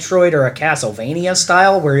Metroid or a Castlevania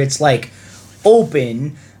style, where it's, like,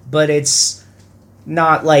 open, but it's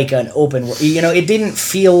not like an open world. You know, it didn't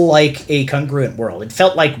feel like a congruent world. It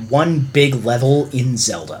felt like one big level in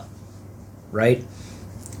Zelda, right?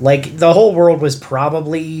 Like, the whole world was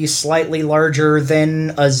probably slightly larger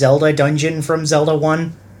than a Zelda dungeon from Zelda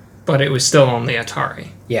 1. But it was still on the Atari.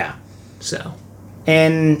 Yeah. So.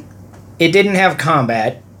 And it didn't have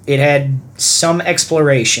combat. It had some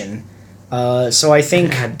exploration. So I think...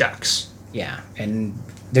 It had ducks. Yeah, and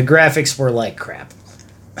the graphics were like crap.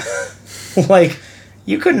 Like,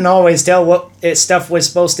 you couldn't always tell what stuff was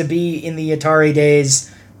supposed to be in the Atari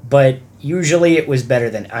days, but usually it was better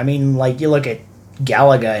than... I mean, like, you look at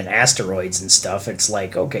Galaga and Asteroids and stuff, it's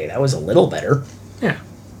like, okay, that was a little better. Yeah.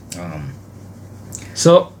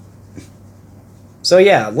 So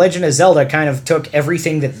yeah, Legend of Zelda kind of took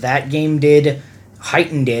everything that game did,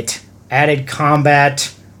 heightened it, added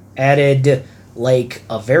combat, added, like,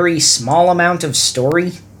 a very small amount of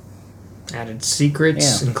story. Added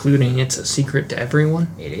secrets, Yeah. including it's a secret to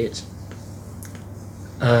everyone. It is.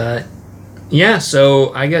 Yeah,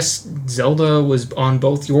 so I guess Zelda was on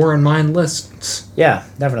both your and mine lists. Yeah,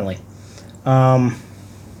 definitely. I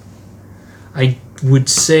would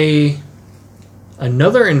say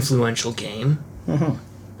another influential game,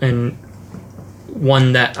 and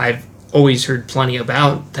one that I've always heard plenty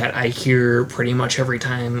about, that I hear pretty much every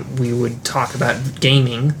time we would talk about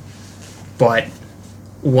gaming, but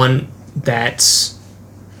one that's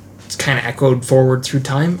kind of echoed forward through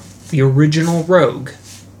time, the original Rogue.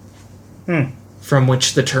 From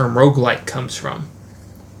which the term roguelike comes from.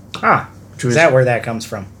 Is that where that comes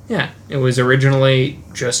from? Yeah, it was originally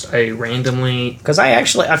just a randomly... Because I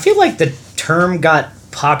feel like the term got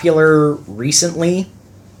popular recently,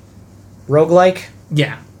 roguelike.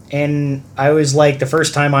 Yeah. And I was like, the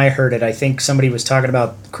first time I heard it, I think somebody was talking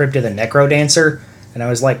about Crypt of the Necrodancer, and I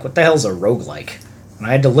was like, what the hell's a roguelike? And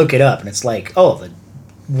I had to look it up, and it's like, oh, the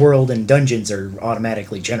world and dungeons are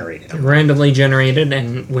automatically generated. Randomly generated,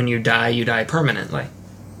 and when you die permanently.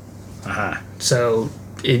 So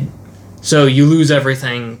you lose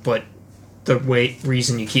everything, but the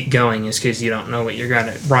reason you keep going is because you don't know what you're going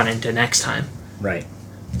to run into next time. Right.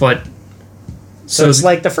 But... So it's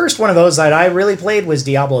like the first one of those that I really played was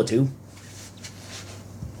Diablo 2.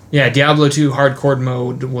 Yeah, Diablo 2 hardcore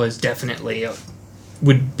mode was definitely...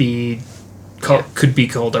 could be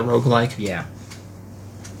called a roguelike. Yeah.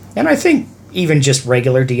 And I think even just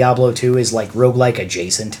regular Diablo 2 is like roguelike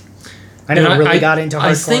adjacent. I never really got into hardcore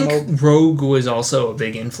mode. I think Rogue was also a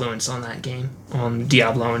big influence on that game, on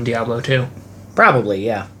Diablo and Diablo 2. Probably,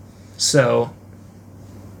 yeah. So,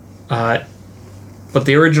 but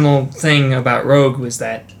the original thing about Rogue was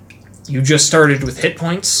that you just started with hit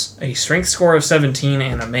points, a strength score of 17,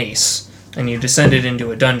 and a mace, and you descended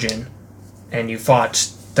into a dungeon, and you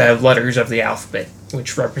fought the letters of the alphabet,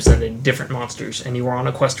 which represented different monsters, and you were on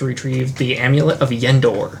a quest to retrieve the Amulet of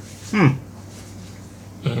Yendor.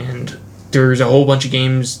 And there's a whole bunch of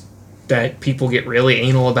games that people get really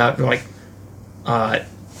anal about. They're like,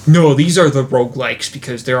 no, these are the roguelikes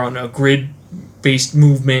because they're on a grid-based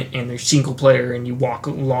movement and they're single player and you walk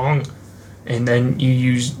along and then you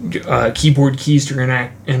use keyboard keys to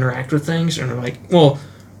interact with things. And they're like, well,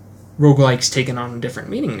 roguelike's taken on a different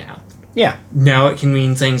meaning now. Yeah. Now it can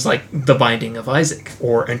mean things like The Binding of Isaac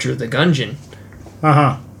or Enter the Gungeon.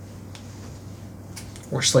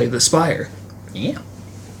 Or Slay the Spire. Yeah.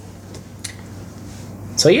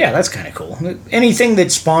 So yeah, that's kind of cool. Anything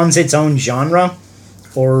that spawns its own genre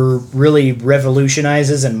or really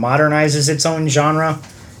revolutionizes and modernizes its own genre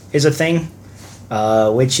is a thing,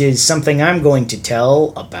 which is something I'm going to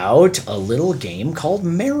tell about a little game called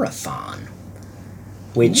Marathon,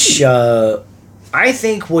 which I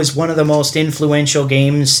think was one of the most influential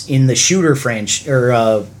games in the shooter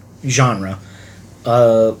genre,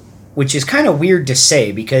 which is kind of weird to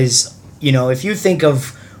say because, you know, if you think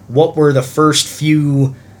of what were the first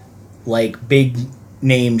few, like, big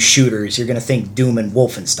name shooters, you're going to think Doom and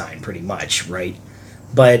Wolfenstein pretty much, right?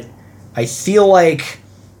 But I feel like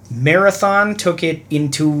Marathon took it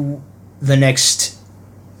into the next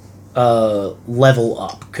level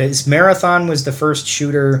up, because Marathon was the first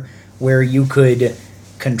shooter where you could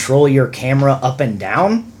control your camera up and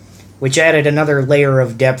down, which added another layer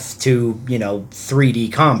of depth to,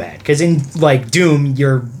 3D combat. Because in, like, Doom,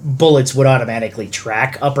 your bullets would automatically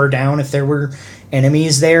track up or down if there were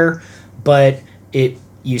enemies there, but it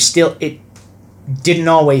didn't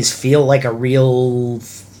always feel like a real...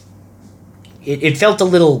 It felt a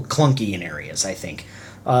little clunky in areas, I think.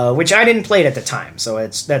 Which I didn't play it at the time, so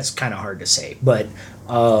that's kind of hard to say. But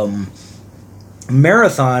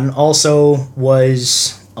Marathon also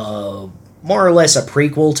was more or less a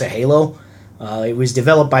prequel to Halo. It was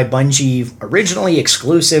developed by Bungie, originally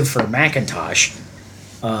exclusive for Macintosh,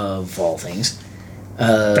 of all things.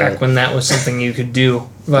 Back when that was something you could do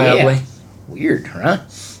viably. Yeah. Weird, huh?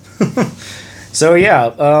 So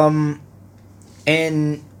yeah,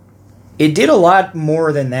 and it did a lot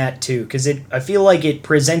more than that too, because I feel like it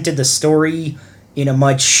presented the story in a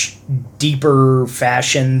much deeper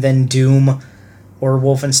fashion than Doom or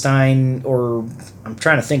Wolfenstein, or I'm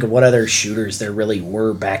trying to think of what other shooters there really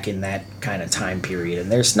were back in that kind of time period,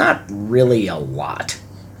 and there's not really a lot.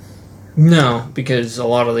 No, because a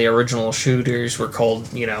lot of the original shooters were called,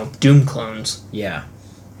 Doom clones. Yeah.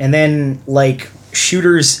 And then, like,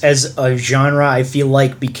 shooters as a genre, I feel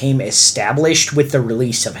like, became established with the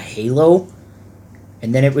release of Halo.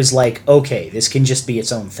 And then it was like, okay, this can just be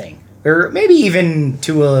its own thing. Or maybe even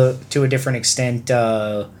to a different extent,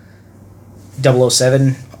 007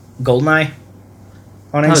 GoldenEye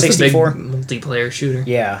on N64. Big multiplayer shooter.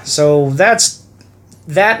 Yeah, so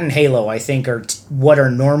that and Halo, I think, are what are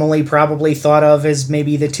normally probably thought of as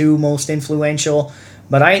maybe the two most influential.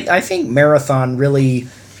 But I think Marathon really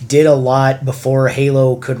did a lot before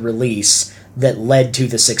Halo could release that led to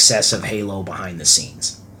the success of Halo behind the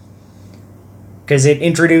scenes. Because it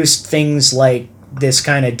introduced things like this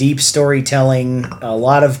kind of deep storytelling, a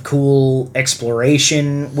lot of cool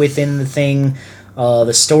exploration within the thing.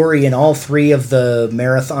 The story in all three of the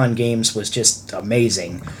Marathon games was just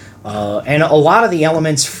amazing. And a lot of the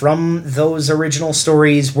elements from those original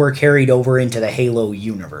stories were carried over into the Halo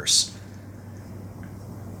universe.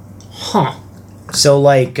 Huh. So,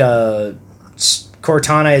 like,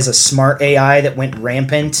 Cortana is a smart AI that went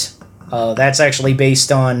rampant. That's actually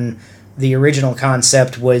based on the original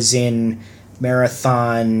concept was in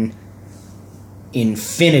Marathon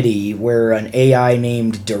Infinity, where an AI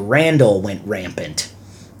named Durandal went rampant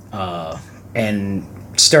and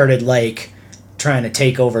started, like, trying to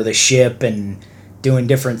take over the ship and doing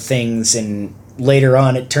different things. And later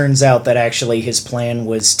on, it turns out that actually his plan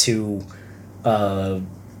was to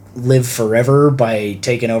live forever by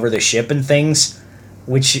taking over the ship and things,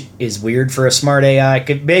 which is weird for a smart AI.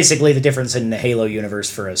 Basically, the difference in the Halo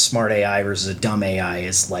universe for a smart AI versus a dumb AI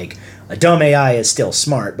is, like, a dumb AI is still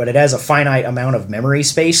smart, but it has a finite amount of memory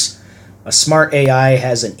space. A smart AI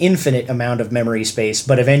has an infinite amount of memory space,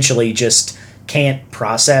 but eventually just can't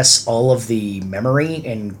process all of the memory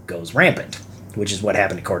and goes rampant, which is what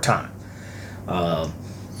happened to Cortana.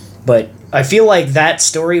 But I feel like that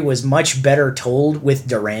story was much better told with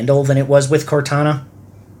Durandal than it was with Cortana.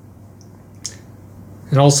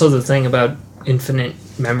 And also the thing about infinite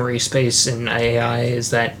memory space in AI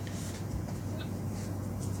is that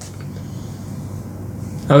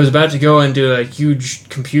I was about to go into a huge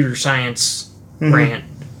computer science rant,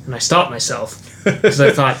 and I stopped myself because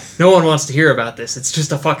I thought, no one wants to hear about this. It's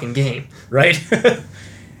just a fucking game. Right?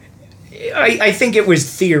 I think it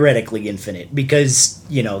was theoretically infinite because,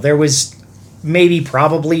 there was maybe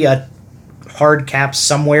probably a hard cap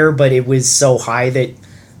somewhere, but it was so high that,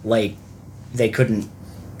 like, they couldn't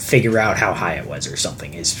figure out how high it was or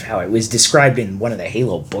something, is how it was described in one of the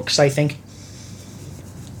Halo books, I think.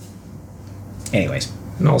 Anyways.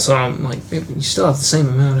 And also, I'm like, you still have the same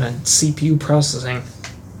amount of CPU processing.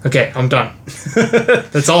 Okay, I'm done.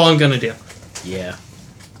 That's all I'm gonna do. Yeah.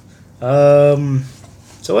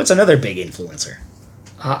 So what's another big influencer?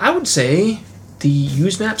 I would say the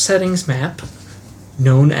use map settings map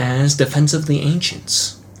known as Defense of the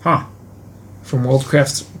Ancients. Huh. From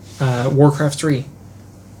Warcraft 3.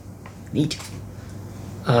 Neat.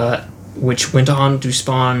 Which went on to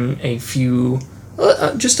spawn a few...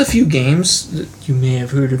 just a few games. You may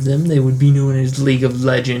have heard of them. They would be known as League of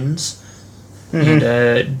Legends and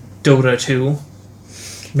Dota 2.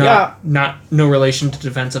 No relation to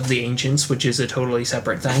Defense of the Ancients, which is a totally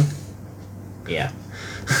separate thing. Yeah.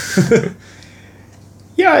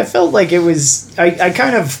 Yeah, I felt like it was... I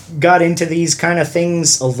kind of got into these kind of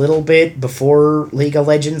things a little bit before League of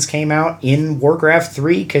Legends came out in Warcraft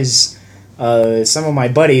 3, because some of my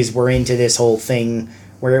buddies were into this whole thing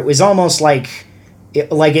where it was almost like...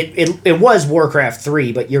 It was Warcraft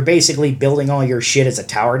 3, but you're basically building all your shit as a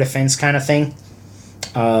tower defense kind of thing.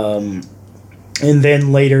 And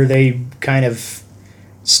then later they kind of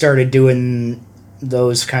started doing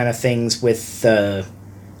those kind of things with...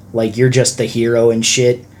 like, you're just the hero and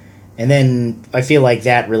shit. And then I feel like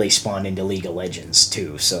that really spawned into League of Legends,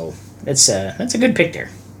 too. So that's a good pick there.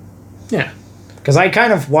 Yeah. Because I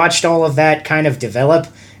kind of watched all of that kind of develop,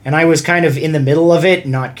 and I was kind of in the middle of it,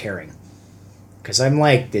 not caring. Because I'm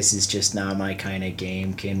like, this is just not my kind of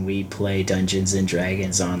game. Can we play Dungeons &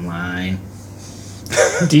 Dragons online?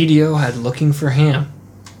 DDO had Looking for Ham.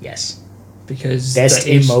 Yes. Because best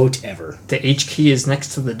emote ever. The H key is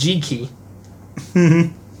next to the G key.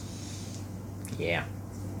 Yeah.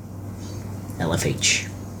 LFH.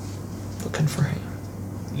 Looking for Ham.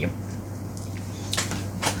 Yep.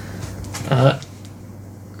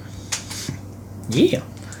 Yeah.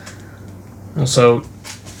 Also,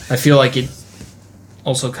 I feel like it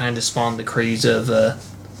also kind of spawned the craze of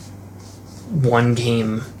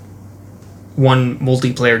one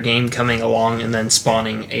multiplayer game coming along and then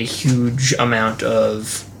spawning a huge amount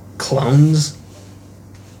of clones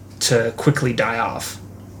to quickly die off.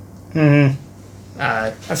 Mm-hmm.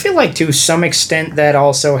 I feel like to some extent that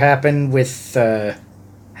also happened with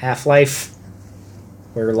Half-Life,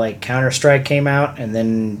 where like Counter-Strike came out, and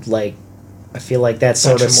then like I feel like that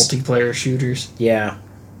sort of multiplayer shooters. Yeah,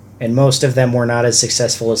 and most of them were not as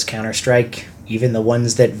successful as Counter-Strike. Even the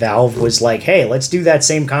ones that Valve was like, "Hey, let's do that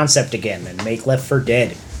same concept again and make Left 4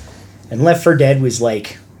 Dead." And Left 4 Dead was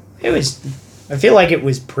like, I feel like it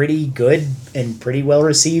was pretty good and pretty well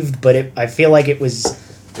received, but I feel like it was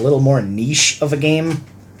a little more niche of a game.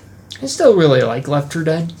 I still really like Left 4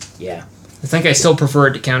 Dead. Yeah. I think I still prefer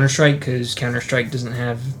it to Counter-Strike because Counter-Strike doesn't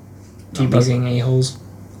have debugging a-holes.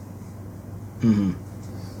 Mm-hmm.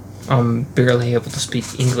 I'm barely able to speak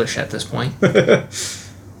English at this point.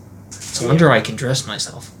 It's a wonder I can dress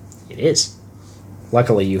myself. It is.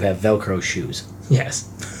 Luckily, you have Velcro shoes. Yes.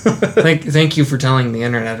 Thank you for telling the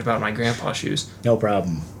internet about my grandpa's shoes. No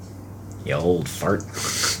problem. You old fart.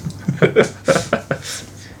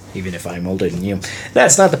 Even if I'm older than you.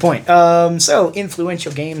 That's not the point. So,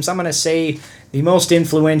 influential games. I'm going to say the most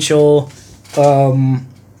influential open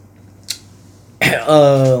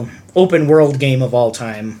world game of all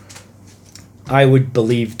time, I would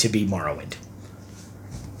believe to be Morrowind.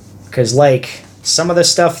 Because, like, some of the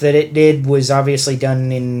stuff that it did was obviously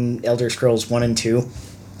done in Elder Scrolls 1 and 2.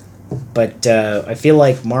 But I feel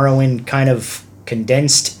like Morrowind kind of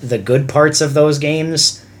condensed the good parts of those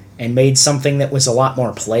games and made something that was a lot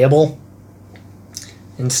more playable.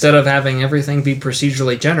 Instead of having everything be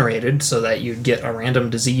procedurally generated so that you'd get a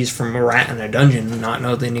random disease from a rat in a dungeon and not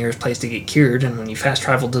know the nearest place to get cured, and when you fast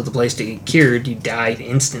traveled to the place to get cured, you died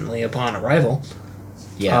instantly upon arrival.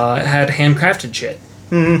 Yeah. It had handcrafted shit.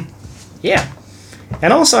 Mm-hmm. Yeah.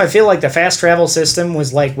 And also, I feel like the fast travel system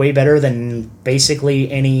was, like, way better than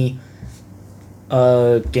basically any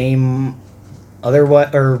game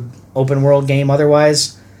otherwise, or open world game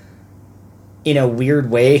otherwise, in a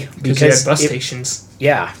weird way. Because you had bus stations.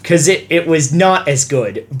 Yeah, because it was not as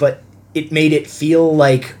good, but it made it feel,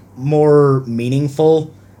 like, more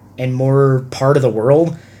meaningful and more part of the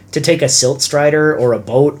world to take a Silt Strider or a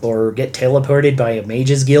boat or get teleported by a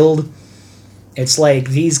Mage's Guild. It's like,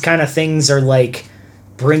 these kind of things are, like,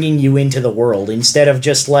 bringing you into the world, instead of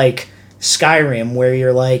just, like, Skyrim, where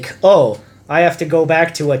you're like, oh, I have to go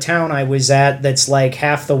back to a town I was at that's, like,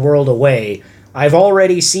 half the world away. I've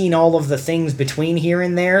already seen all of the things between here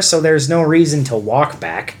and there, so there's no reason to walk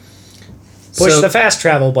back. Push the fast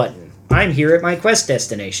travel button. I'm here at my quest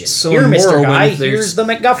destination. So here, Mr. Guy, here's the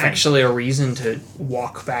MacGuffin. Actually a reason to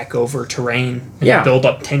walk back over terrain and build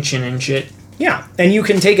up tension and shit. Yeah, and you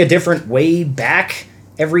can take a different way back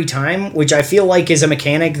every time, which I feel like is a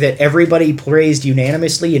mechanic that everybody praised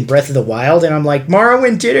unanimously in Breath of the Wild, and I'm like,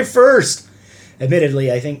 Morrowind did it first! Admittedly,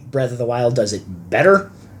 I think Breath of the Wild does it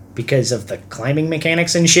better because of the climbing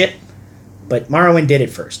mechanics and shit, but Morrowind did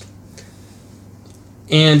it first.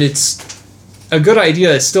 And it's a good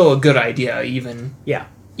idea. It's still a good idea, even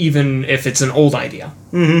if it's an old idea.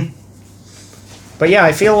 Mm-hmm. But yeah,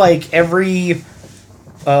 I feel like every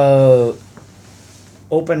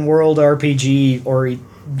open world RPG or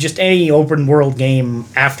just any open world game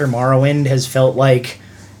after Morrowind has felt like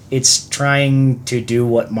it's trying to do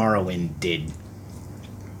what Morrowind did.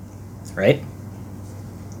 Right?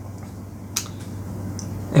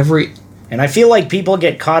 And I feel like people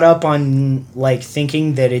get caught up on, like,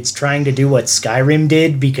 thinking that it's trying to do what Skyrim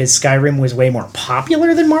did because Skyrim was way more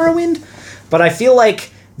popular than Morrowind. But I feel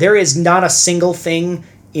like there is not a single thing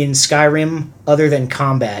in Skyrim other than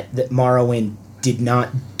combat that Morrowind did not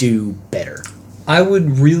do better. I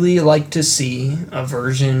would really like to see a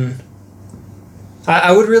version...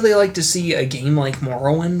 I would really like to see a game like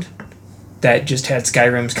Morrowind that just had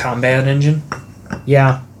Skyrim's combat engine.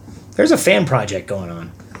 Yeah. There's a fan project going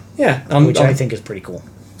on. Yeah. Which I think is pretty cool.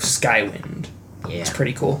 Skywind. Yeah. It's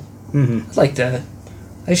pretty cool. Mm-hmm. I'd like to...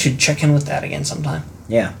 I should check in with that again sometime.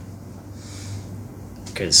 Yeah.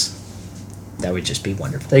 Because that would just be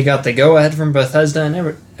wonderful. They got the go-ahead from Bethesda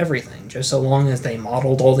and everything, just so long as they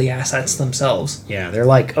modeled all the assets themselves. Yeah, they're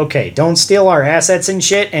like, okay, don't steal our assets and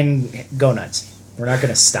shit, and go nuts. We're not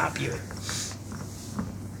going to stop you.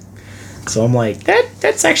 So I'm like,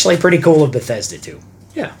 that's actually pretty cool of Bethesda, too.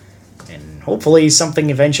 Yeah. And hopefully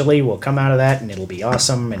something eventually will come out of that, and it'll be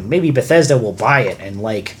awesome, and maybe Bethesda will buy it and,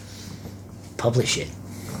 like, publish it.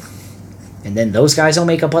 And then those guys will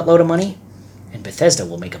make a buttload of money, and Bethesda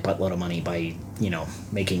will make a buttload of money by,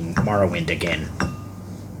 making Morrowind again.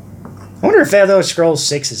 I wonder if Elder Scrolls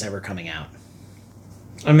 6 is ever coming out.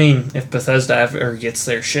 I mean, if Bethesda ever gets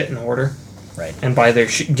their shit in order. Right. And by their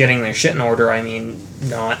getting their shit in order, I mean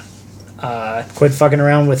not... Quit fucking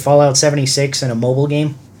around with Fallout 76 and a mobile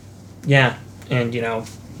game? Yeah, and,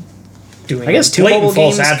 doing I guess two blatant mobile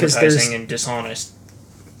false games, 'cause advertising and dishonest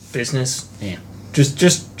business. Yeah.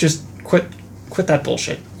 Just quit that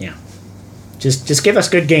bullshit. Yeah. Just give us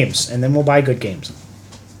good games, and then we'll buy good games.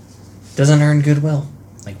 Doesn't earn goodwill.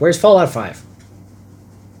 Like, where's Fallout 5?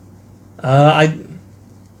 I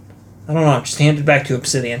don't know. Just hand it back to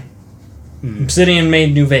Obsidian. Mm. Obsidian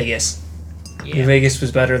made New Vegas. Yeah. New Vegas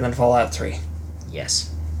was better than Fallout 3. Yes.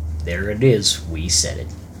 There it is. We said it.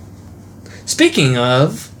 Speaking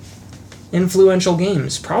of influential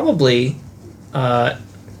games, probably, I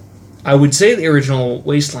would say the original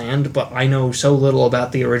Wasteland, but I know so little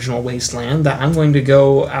about the original Wasteland that I'm going to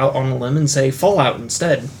go out on a limb and say Fallout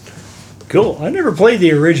instead. Cool. I never played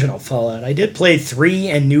the original Fallout. I did play 3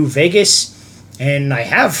 and New Vegas, and I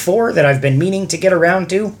have 4 that I've been meaning to get around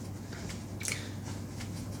to.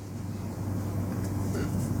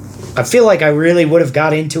 I feel like I really would have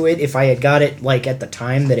got into it if I had got it, like, at the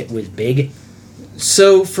time that it was big.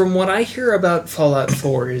 So, from what I hear about Fallout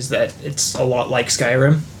 4 is that it's a lot like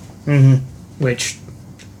Skyrim. Mm-hmm. Which,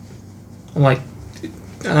 I'm like,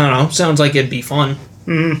 I don't know, sounds like it'd be fun.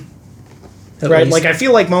 Mm-hmm. At Right, least. like, I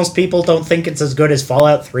feel like most people don't think it's as good as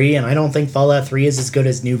Fallout 3, and I don't think Fallout 3 is as good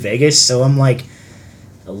as New Vegas, so I'm, like,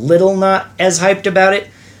 a little not as hyped about it.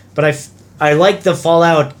 But I like the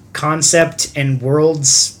Fallout concept and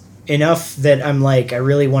worlds enough that I'm like, I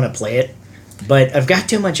really want to play it. But I've got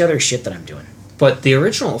too much other shit that I'm doing. But the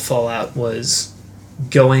original Fallout was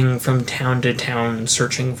going from town to town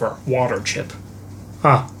searching for water chip.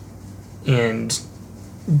 Huh. And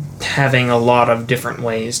having a lot of different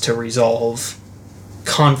ways to resolve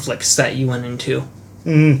conflicts that you went into.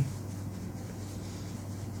 Mm-hmm.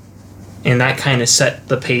 And that kind of set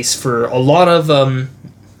the pace for a lot of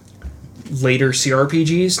later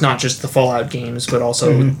CRPGs, not just the Fallout games, but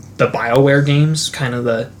also the BioWare games, kind of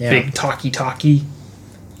the big talkie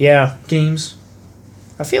games.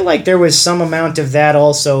 I feel like there was some amount of that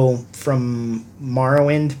also from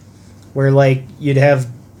Morrowind, where, like, you'd have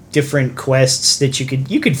different quests that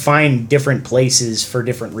you could find different places for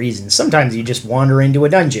different reasons. Sometimes you just wander into a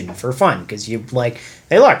dungeon for fun, because you're like,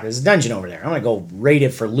 hey, look, there's a dungeon over there. I'm going to go raid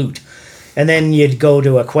it for loot. And then you'd go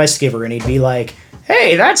to a quest giver, and he'd be like,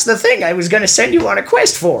 hey, that's the thing I was going to send you on a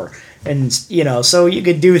quest for. And, so you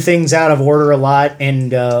could do things out of order a lot,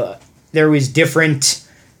 and there was different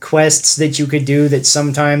quests that you could do that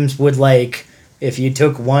sometimes would, like, if you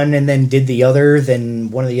took one and then did the other, then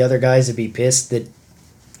one of the other guys would be pissed that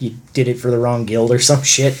you did it for the wrong guild or some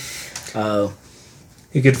shit.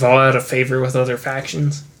 You could fall out of favor with other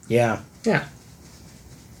factions. Yeah. Yeah.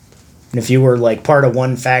 And if you were, like, part of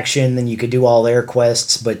one faction, then you could do all their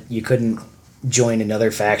quests, but you couldn't join another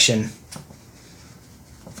faction.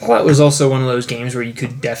 Fallout was also one of those games where you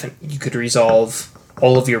could resolve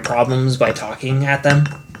all of your problems by talking at them.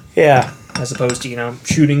 Yeah. As opposed to,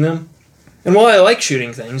 shooting them. And while I like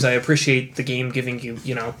shooting things, I appreciate the game giving you,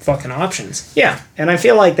 fucking options. Yeah, and I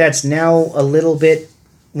feel like that's now a little bit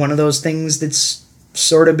one of those things that's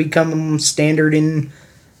sort of become standard in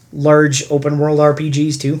large open world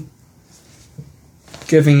RPGs too.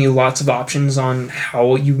 Giving you lots of options on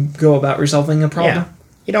how you go about resolving a problem. Yeah.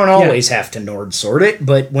 You don't always have to Nord Sword it,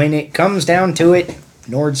 but when it comes down to it,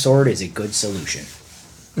 Nord Sword is a good solution.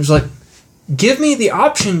 There's like give me the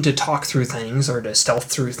option to talk through things or to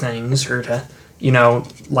stealth through things or to,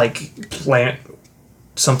 like plant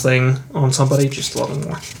something on somebody. Just a little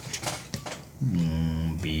more.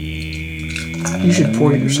 You should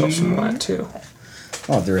pour yourself some of that too.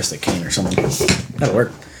 I'll have the rest of the cane or something. That'll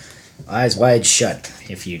work. Eyes wide shut.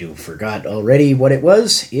 If you forgot already what it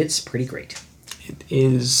was, it's pretty great. It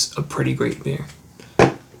is a pretty great beer.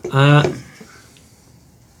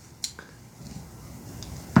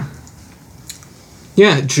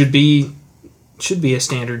 Yeah, it should be a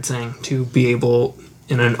standard thing to be able,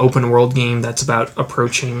 in an open world game that's about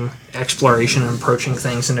approaching exploration and approaching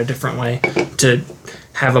things in a different way, to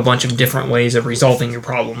have a bunch of different ways of resolving your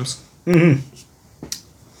problems. Mm-hmm.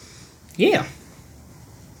 Yeah.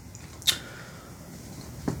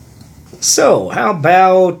 So, how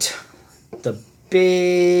about the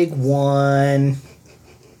big one?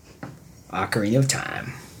 Ocarina of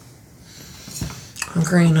Time.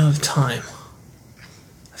 Ocarina of Time.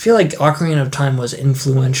 I feel like Ocarina of Time was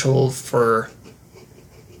influential for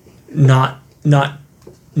not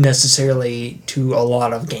necessarily to a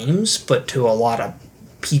lot of games, but to a lot of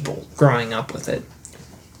people growing up with it.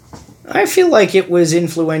 I feel like it was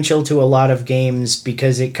influential to a lot of games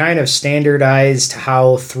because it kind of standardized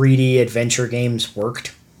how 3D adventure games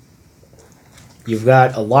worked. You've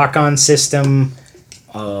got a lock-on system,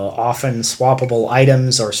 often swappable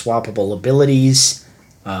items or swappable abilities.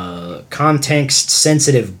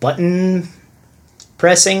 Context-sensitive button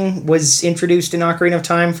pressing was introduced in Ocarina of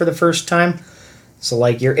Time for the first time. So,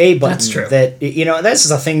 like, your A button... That's true. This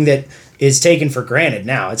is a thing that is taken for granted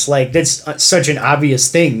now. It's like, that's such an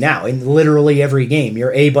obvious thing now. In literally every game,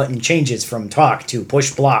 your A button changes from talk to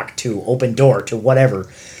push block to open door to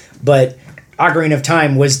whatever. But Ocarina of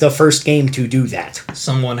Time was the first game to do that.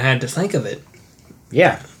 Someone had to think of it.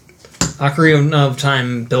 Yeah. Ocarina of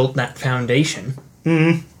Time built that foundation.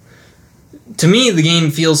 Mm-hmm. To me, the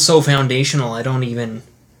game feels so foundational,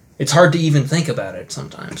 it's hard to even think about it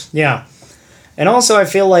sometimes. Yeah. And also, I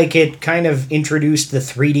feel like it kind of introduced the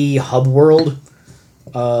 3D hub world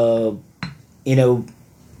in a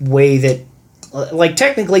way that... Like,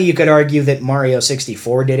 technically, you could argue that Mario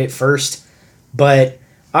 64 did it first, but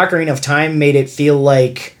Ocarina of Time made it feel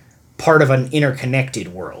like part of an interconnected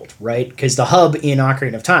world, right? Because the hub in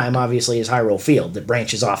Ocarina of Time, obviously, is Hyrule Field that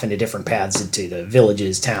branches off into different paths into the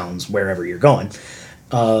villages, towns, wherever you're going.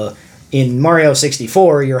 In Mario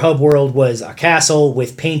 64, your hub world was a castle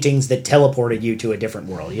with paintings that teleported you to a different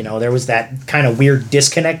world. There was that kind of weird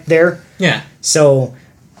disconnect there. Yeah. So,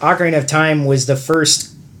 Ocarina of Time was the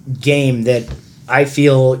first game that I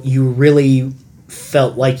feel you really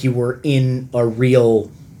felt like you were in a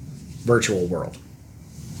real virtual world.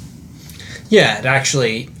 Yeah, it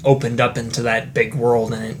actually opened up into that big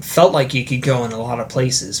world, and it felt like you could go in a lot of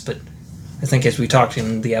places, but I think as we talked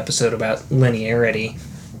in the episode about linearity...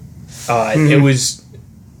 It was...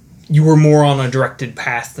 You were more on a directed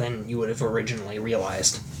path than you would have originally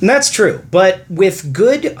realized. And that's true, but with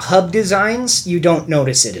good hub designs, you don't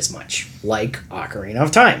notice it as much. Like Ocarina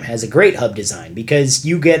of Time has a great hub design, because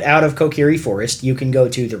you get out of Kokiri Forest, you can go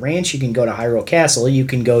to the ranch, you can go to Hyrule Castle, you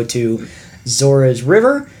can go to Zora's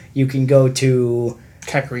River, you can go to...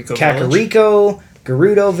 Kakariko,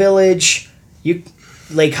 Gerudo Village,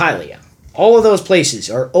 Lake Hylia. All of those places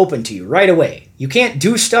are open to you right away. You can't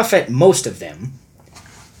do stuff at most of them,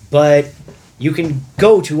 but you can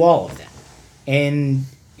go to all of them. And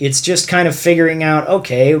it's just kind of figuring out,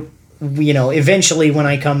 okay, eventually when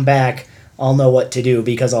I come back, I'll know what to do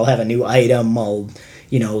because I'll have a new item.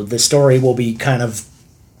 The story will be kind of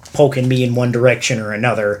poking me in one direction or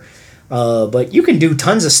another. But you can do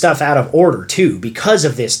tons of stuff out of order, too, because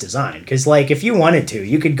of this design. Because, if you wanted to,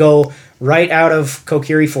 you could go right out of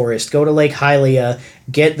Kokiri Forest, go to Lake Hylia,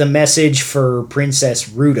 get the message for Princess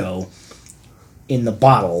Ruto in the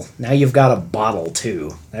bottle. Now you've got a bottle,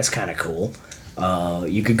 too. That's kind of cool.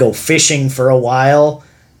 You could go fishing for a while.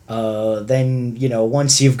 Then,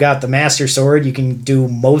 once you've got the Master Sword, you can do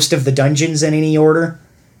most of the dungeons in any order.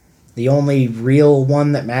 The only real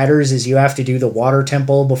one that matters is you have to do the Water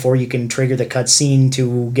Temple before you can trigger the cutscene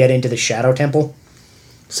to get into the Shadow Temple.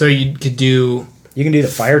 So you could do... You can do the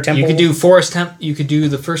Fire Temple. You could do Forest Temple. You could do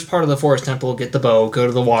the first part of the Forest Temple, get the bow, go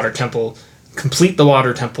to the Water Temple, complete the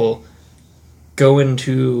Water Temple, go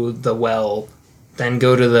into the well, then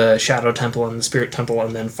go to the Shadow Temple and the Spirit Temple,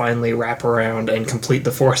 and then finally wrap around and complete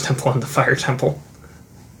the Forest Temple and the Fire Temple.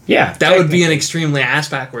 Yeah. That would be an extremely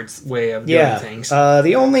ass-backwards way of doing things.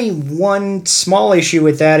 The only one small issue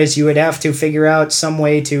with that is you would have to figure out some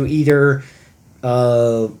way to either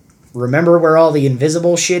remember where all the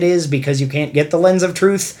invisible shit is because you can't get the Lens of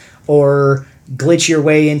Truth, or glitch your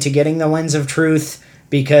way into getting the Lens of Truth,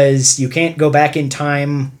 because you can't go back in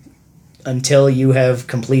time until you have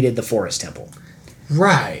completed the Forest Temple.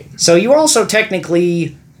 Right. So you also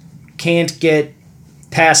technically can't get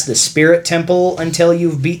past the Spirit Temple until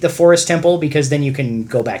you've beat the Forest Temple, because then you can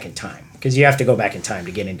go back in time. Because you have to go back in time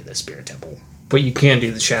to get into the Spirit Temple. But you can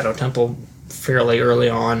do the Shadow Temple fairly early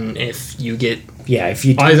on if you get... Yeah, if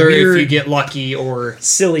you do either if you get lucky or...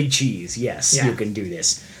 silly cheese, yes, you can do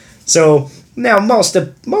this. So, now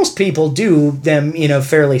most people do them in a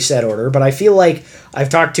fairly set order, but I feel like I've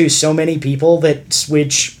talked to so many people that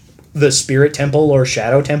switch the Spirit Temple or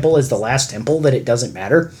Shadow Temple as the last temple that it doesn't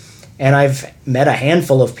matter. And I've met a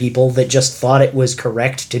handful of people that just thought it was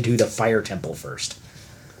correct to do the Fire Temple first.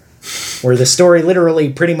 Where the story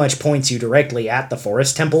literally pretty much points you directly at the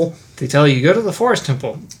Forest Temple. They tell you, go to the Forest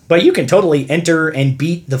Temple. But you can totally enter and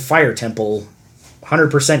beat the Fire Temple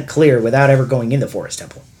 100% clear without ever going in the Forest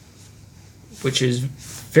Temple. Which is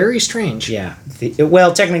very strange. Yeah.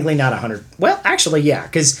 Well, technically not 100. Well, actually, yeah.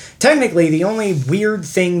 Because technically the only weird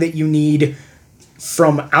thing that you need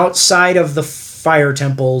from outside of the Fire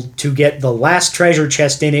Temple to get the last treasure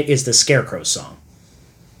chest in it is the Scarecrow Song.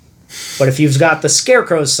 But if you've got the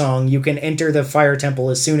Scarecrow Song, you can enter the Fire Temple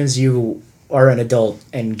as soon as you are an adult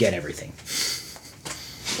and get everything.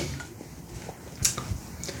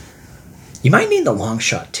 You might need the long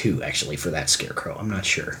shot too, actually, for that Scarecrow. I'm not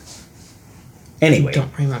sure. Anyway. I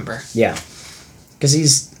don't remember. Yeah. Because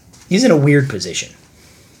he's in a weird position.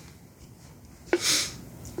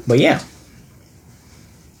 But yeah.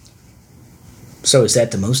 So is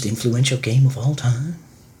that the most influential game of all time?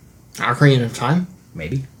 Ocarina of Time?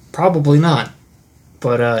 Maybe. Probably not.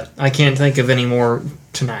 But I can't think of any more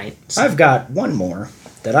tonight. So. I've got one more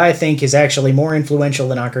that I think is actually more influential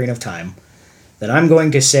than Ocarina of Time, that I'm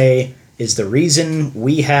going to say is the reason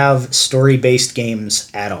we have story-based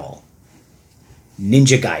games at all.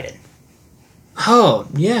 Ninja Gaiden. Oh,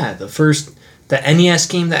 yeah, the NES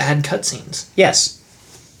game that had cutscenes. Yes.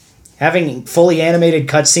 Having fully animated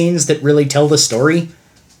cutscenes that really tell the story,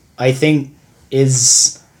 I think,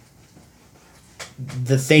 is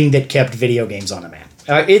the thing that kept video games on the map.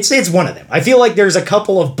 It's one of them. I feel like there's a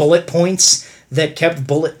couple of bullet points that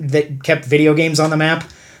kept video games on the map,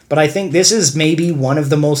 but I think this is maybe one of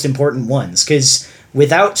the most important ones, because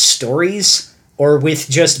without stories, or with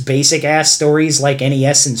just basic-ass stories like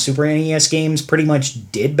NES and Super NES games pretty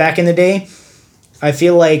much did back in the day, I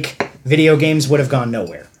feel like video games would have gone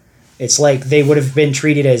nowhere. It's like they would have been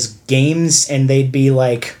treated as games, and they'd be,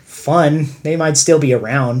 like, fun. They might still be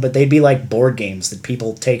around, but they'd be like board games that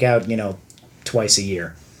people take out, twice a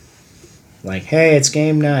year. Like, hey, it's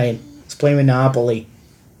game night. Let's play Monopoly.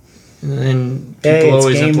 And then people hey, it's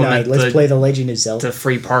always game implement night. Let's play The Legend of Zelda. The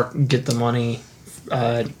free park, get the money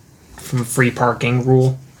from free parking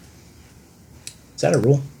rule. Is that a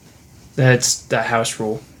rule? That's the house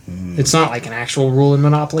rule. It's not like an actual rule in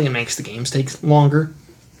Monopoly. It makes the games take longer.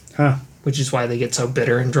 Huh. Which is why they get so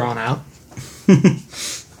bitter and drawn out.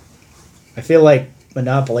 I feel like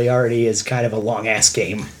Monopoly already is kind of a long-ass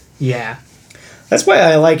game. Yeah. That's why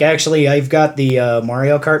I've got the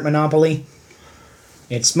Mario Kart Monopoly.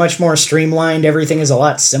 It's much more streamlined. Everything is a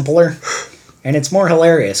lot simpler. And it's more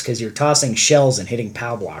hilarious because you're tossing shells and hitting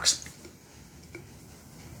POW blocks.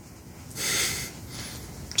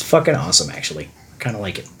 It's fucking awesome, actually. I kind of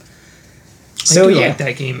like it. I like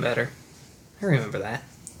that game better. I remember that.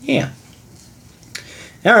 Yeah.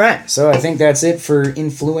 Alright, so I think that's it for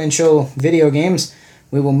influential video games.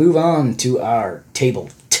 We will move on to our table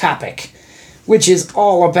topic, which is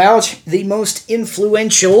all about the most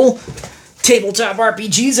influential tabletop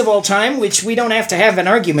RPGs of all time, which we don't have to have an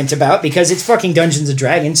argument about because it's fucking Dungeons &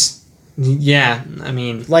 Dragons. Yeah, I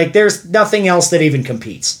mean... Like, there's nothing else that even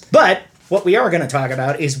competes. But what we are going to talk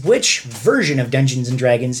about is which version of Dungeons &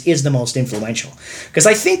 Dragons is the most influential. Because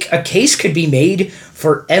I think a case could be made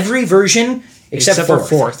for every version except for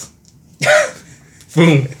fourth.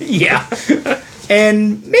 Boom. Yeah.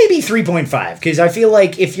 And maybe 3.5, because I feel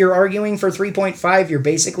like if you're arguing for 3.5, you're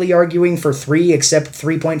basically arguing for 3, except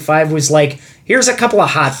 3.5 was like, here's a couple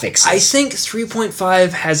of hot fixes. I think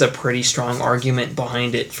 3.5 has a pretty strong argument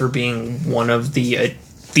behind it for being one of the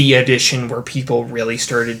edition where people really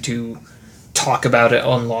started to talk about it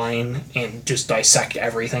online and just dissect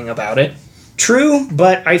everything about it. True,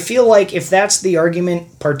 but I feel like if that's the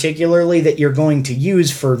argument particularly that you're going to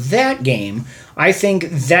use for that game, I think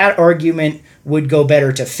that argument would go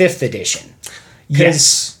better to 5th edition.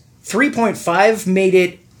 Yes. 3.5 made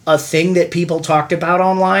it a thing that people talked about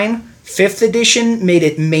online. 5th edition made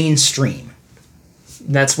it mainstream.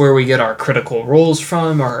 That's where we get our critical roles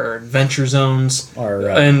from, our adventure zones,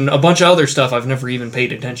 and a bunch of other stuff I've never even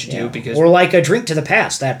paid attention to. Because or like A Drink to the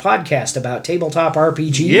Past, that podcast about tabletop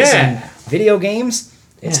RPGs and video games.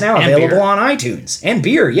 It's now available on iTunes. And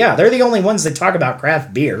beer, yeah. They're the only ones that talk about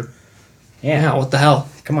craft beer. Yeah, what the hell?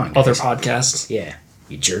 Come on, guys. Other podcasts. Yeah,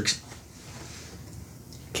 you jerks.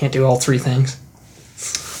 Can't do all three things.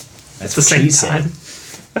 That's at the same time.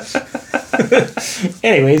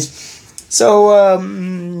 Anyways, so,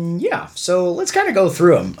 so let's kind of go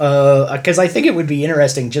through them. Because I think it would be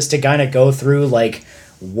interesting just to kind of go through, like,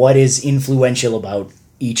 what is influential about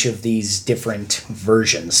each of these different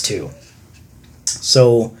versions, too.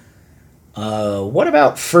 So, what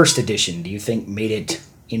about first edition? Do you think made it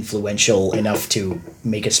influential enough to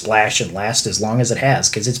make a splash and last as long as it has?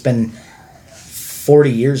 Because it's been 40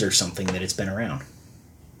 years or something that it's been around.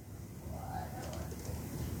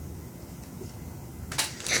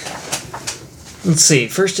 Let's see.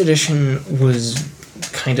 First edition was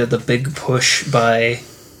kind of the big push by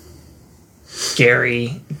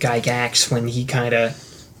Gary Gygax when he kind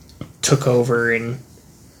of took over and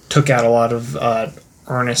took out a lot of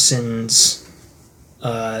Arneson's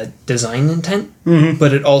design intent,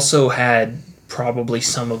 but it also had probably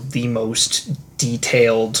some of the most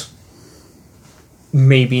detailed,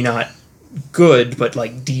 maybe not good, but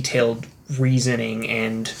like detailed reasoning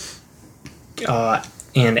and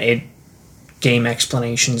game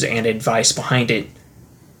explanations and advice behind it,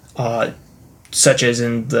 such as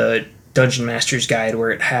in the Dungeon Master's Guide,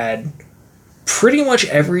 where it had pretty much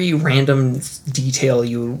every random detail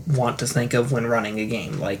you want to think of when running a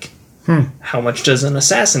game, like how much does an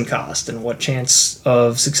assassin cost and what chance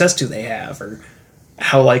of success do they have, or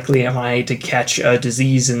how likely am I to catch a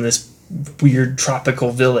disease in this weird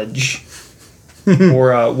tropical village,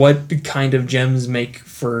 or what kind of gems make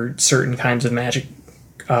for certain kinds of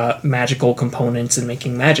magical components in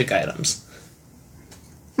making magic items.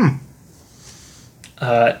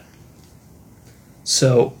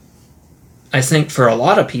 So I think for a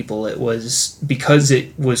lot of people it was, because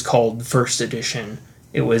it was called first edition,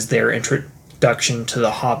 it was their introduction to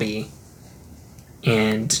the hobby,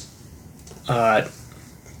 and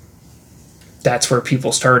that's where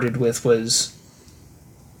people started with, was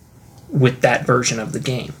with that version of the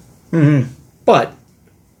game. But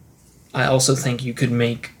I also think you could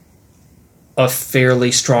make a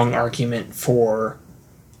fairly strong argument for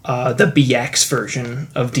the BX version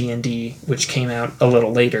of D&D, which came out a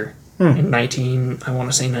little later in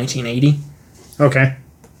 1980. Okay.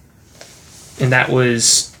 And that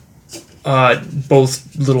was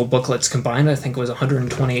both little booklets combined. I think it was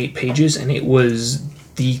 128 pages, and it was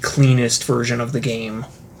the cleanest version of the game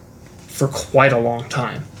for quite a long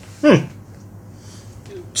time.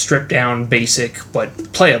 Stripped down basic,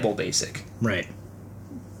 but playable basic. Right.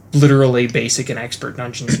 Literally basic and expert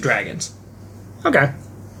Dungeons and Dragons. Okay.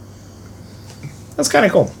 That's kind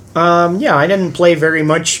of cool. I didn't play very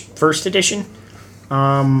much first edition.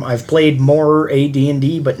 I've played more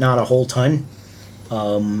AD&D, but not a whole ton.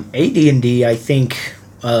 AD&D, I think,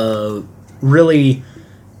 really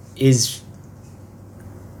is...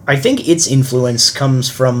 I think its influence comes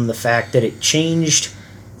from the fact that it changed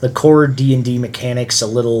the core D&D mechanics a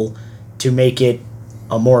little to make it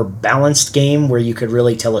a more balanced game where you could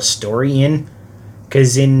really tell a story in.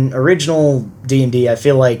 Because in original D&D, I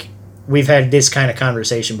feel like we've had this kind of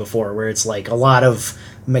conversation before, where it's like a lot of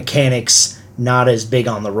mechanics not as big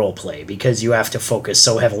on the roleplay, because you have to focus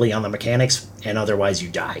so heavily on the mechanics, and otherwise you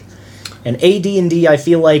die. And AD&D, I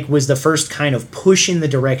feel like, was the first kind of push in the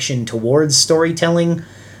direction towards storytelling,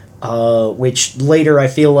 which later I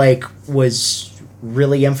feel like was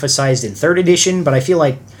really emphasized in third edition, but I feel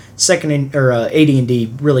like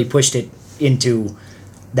AD&D really pushed it into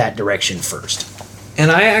that direction first.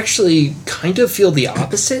 And I actually kind of feel the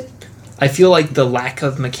opposite. I feel like the lack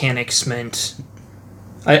of mechanics meant...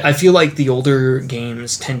 I feel like the older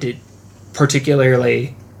games tended,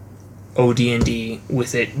 particularly OD&D,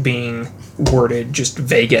 with it being worded just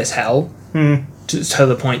vague as hell, to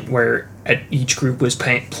the point where each group was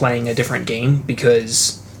playing a different game,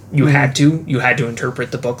 because you had to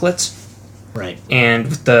interpret the booklets. Right. And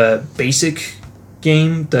with the basic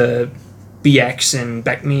game, the BX and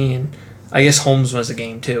BECME, and I guess Holmes was a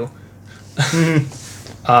game too.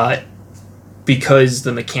 Because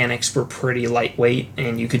the mechanics were pretty lightweight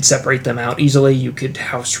and you could separate them out easily, you could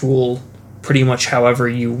house rule pretty much however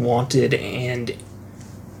you wanted, and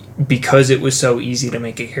because it was so easy to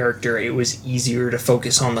make a character, it was easier to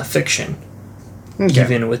focus on the fiction. Okay.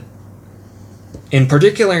 Even with... And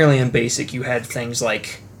particularly in basic, you had things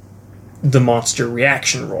like the monster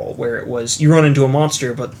reaction roll, where it was, you run into a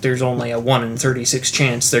monster, but there's only a 1 in 36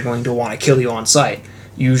 chance they're going to want to kill you on sight.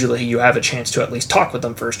 usually you have a chance to at least talk with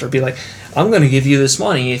them first, or be like, I'm going to give you this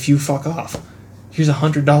money if you fuck off. Here's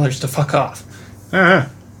 $100 to fuck off.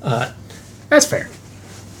 That's fair.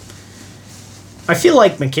 I feel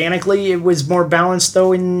like mechanically it was more balanced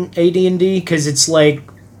though in AD&D, because it's like,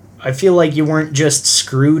 I feel like you weren't just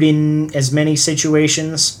screwed in as many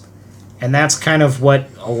situations, and that's kind of what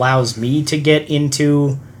allows me to get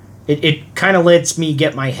into it. It kind of lets me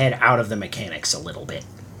get my head out of the mechanics a little bit.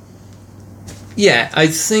 Yeah, I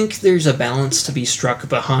think there's a balance to be struck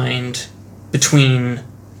between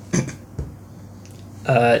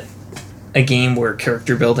a game where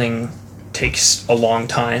character building takes a long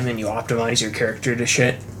time and you optimize your character to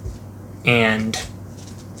shit, and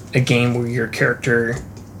a game where your character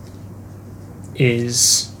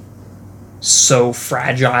is so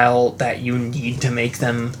fragile that you need to make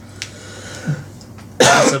them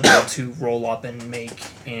possible to roll up and make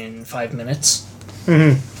in 5 minutes.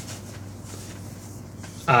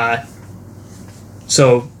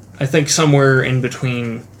 So I think somewhere in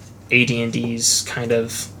between AD&D's kind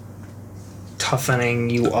of toughening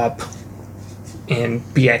you up and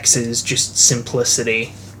BX's just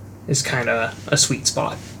simplicity is kind of a sweet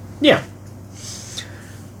spot. Yeah.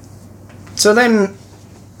 So then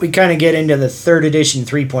we kind of get into the 3rd edition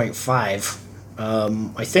 3.5.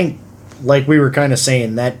 I think, like we were kind of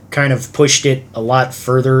saying, that kind of pushed it a lot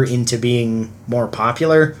further into being more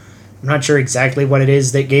popular. I'm not sure exactly what it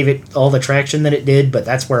is that gave it all the traction that it did, but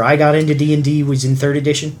that's where I got into D&D, was in 3rd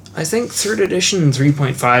edition. I think 3rd edition and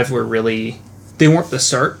 3.5 were really... They weren't the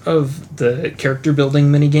start of the character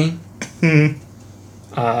building minigame.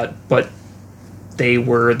 But they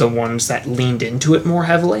were the ones that leaned into it more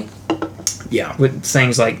heavily. Yeah. With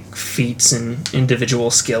things like feats and individual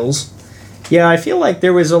skills. Yeah, I feel like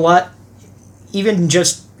there was a lot, even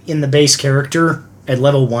just in the base character at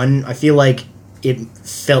level 1, I feel like it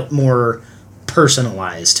felt more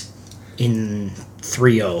personalized in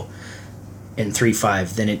 3.0 and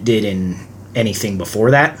 3.5 than it did in anything before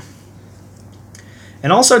that.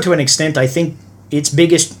 And also, to an extent, I think its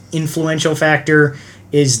biggest influential factor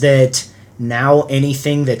is that now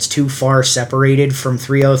anything that's too far separated from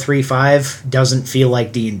 3.0, 3.5 doesn't feel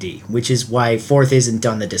like D&D, which is why 4th isn't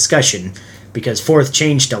on the discussion, because 4th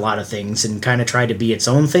changed a lot of things and kind of tried to be its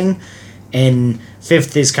own thing, and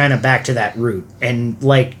 5th is kind of back to that root. And,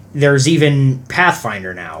 like, there's even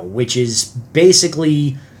Pathfinder now, which is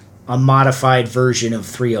basically a modified version of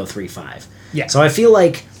 3.0, 3.5. Yeah. So I feel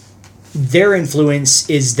like their influence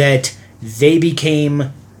is that they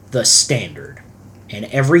became the standard, and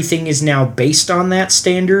everything is now based on that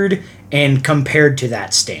standard and compared to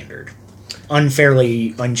that standard.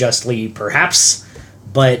 Unfairly, unjustly, perhaps,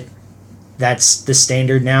 but that's the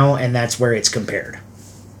standard now, and that's where it's compared.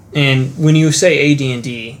 And when you say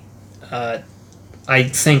AD&D, I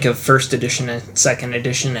think of 1st edition and 2nd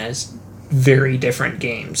edition as very different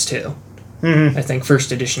games, too. Mm-hmm. I think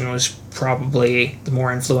 1st edition was probably the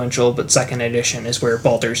more influential, but 2nd edition is where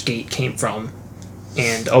Baldur's Gate came from.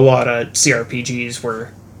 And a lot of CRPGs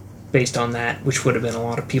were based on that, which would have been a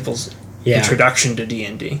lot of people's introduction to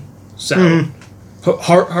D&D. So,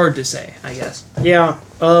 hard to say, I guess. Yeah,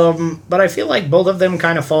 but I feel like both of them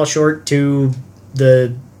kind of fall short to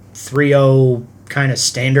the 3.0 kind of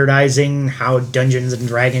standardizing how Dungeons &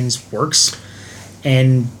 Dragons works,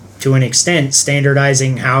 and to an extent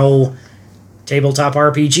standardizing how tabletop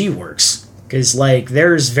RPG works. Because, like,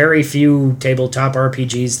 there's very few tabletop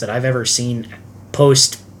RPGs that I've ever seen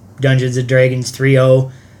post Dungeons & Dragons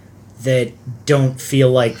 3.0 that don't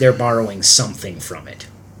feel like they're borrowing something from it.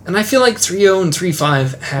 And I feel like 3.0 and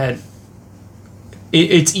 3.5 had...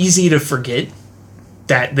 It's easy to forget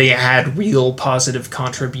that they had real positive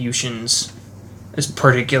contributions, as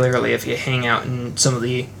particularly if you hang out in some of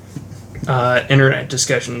the internet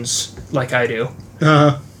discussions like I do.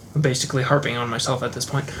 I'm basically harping on myself at this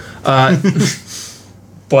point.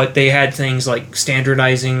 But they had things like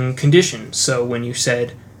standardizing conditions. So when you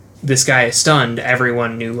said, this guy is stunned,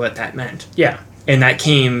 everyone knew what that meant. Yeah. And that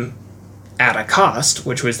came at a cost,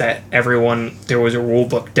 which was that there was a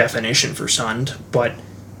rulebook definition for stunned, but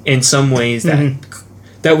in some ways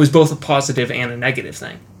that was both a positive and a negative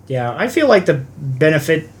thing. Yeah, I feel like the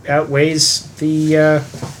benefit outweighs the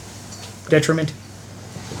detriment.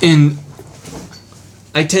 And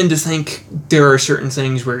I tend to think there are certain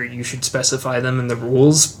things where you should specify them in the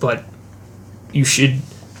rules, but you shouldn't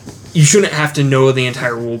have to know the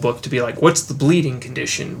entire rule book to be like, what's the bleeding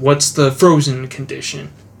condition? What's the frozen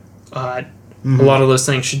condition? A lot of those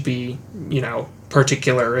things should be,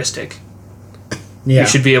 particularistic. Yeah. You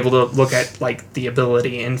should be able to look at, like, the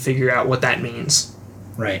ability and figure out what that means.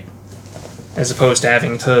 Right. As opposed to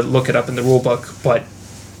having to look it up in the rule book, but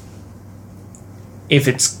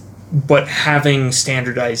but having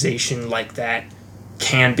standardization like that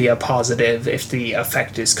can be a positive if the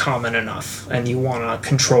effect is common enough and you want to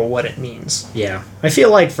control what it means. Yeah. I feel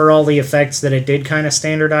like for all the effects that it did kind of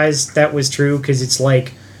standardize, that was true, because it's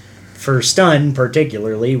like, for stun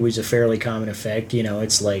particularly, was a fairly common effect.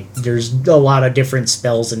 It's like there's a lot of different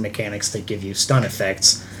spells and mechanics that give you stun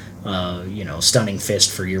effects. Stunning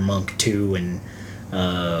Fist for your monk too, and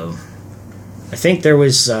I think there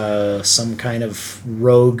was some kind of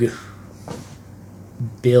rogue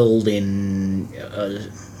build in...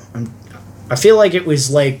 I feel like it was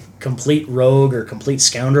like Complete Rogue or Complete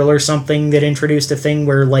Scoundrel or something that introduced a thing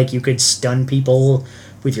where like you could stun people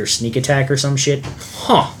with your sneak attack or some shit.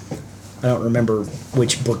 Huh. I don't remember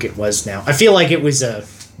which book it was now. I feel like it was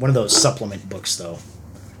one of those supplement books, though.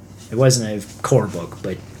 It wasn't a core book,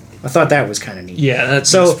 but I thought that was kind of neat. Yeah,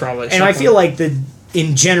 that's probably... And I feel like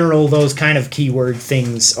in general, those kind of keyword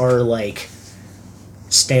things are, like,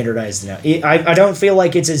 standardized now. I don't feel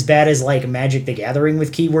like it's as bad as, like, Magic the Gathering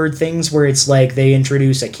with keyword things, where it's like they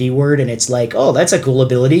introduce a keyword and it's like, oh, that's a cool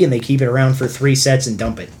ability, and they keep it around for 3 sets and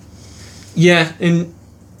dump it. Yeah, and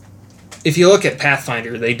if you look at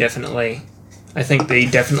Pathfinder, I think they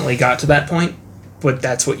definitely got to that point, but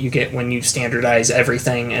that's what you get when you standardize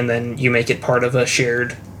everything and then you make it part of a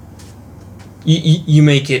shared... You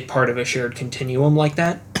make it part of a shared continuum like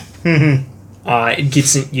that. You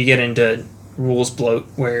get into rules bloat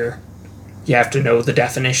where you have to know the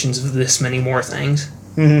definitions of this many more things.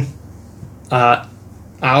 I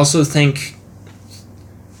also think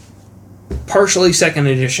partially 2nd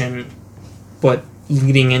edition, but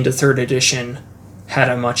leading into 3rd edition, had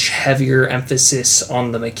a much heavier emphasis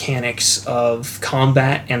on the mechanics of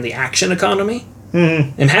combat and the action economy.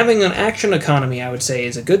 And having an action economy, I would say,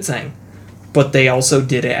 is a good thing. But they also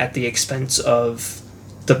did it at the expense of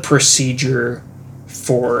the procedure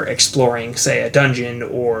for exploring, say, a dungeon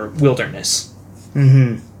or wilderness.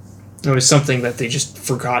 It was something that they just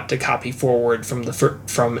forgot to copy forward from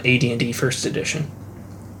AD&D 1st edition.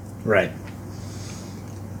 Right.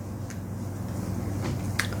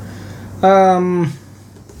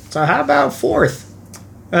 So how about 4th?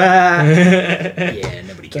 Yeah,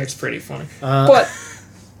 nobody cares. That's pretty funny. But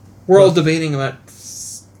we're all debating about...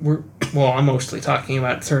 I'm mostly talking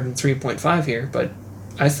about 3rd and 3.5 here, but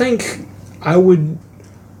I think I would...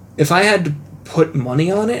 If I had to put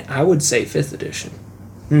money on it, I would say 5th edition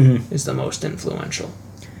is the most influential.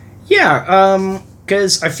 Yeah,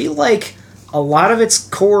 because I feel like a lot of its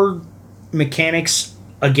core mechanics,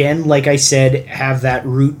 again, like I said, have that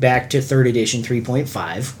root back to 3rd edition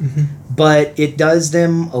 3.5, but it does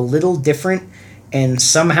them a little different, and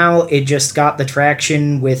somehow it just got the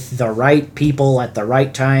traction with the right people at the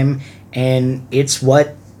right time, and it's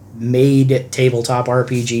what made tabletop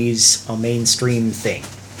RPGs a mainstream thing.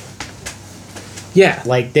 Yeah.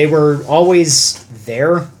 Like, they were always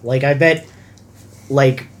there. Like, I bet,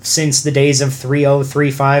 like, since the days of 3.0,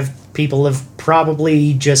 3.5, people have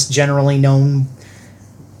probably just generally known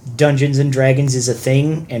Dungeons and Dragons is a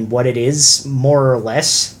thing and what it is, more or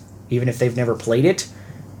less, even if they've never played it.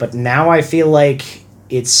 But now I feel like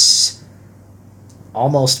it's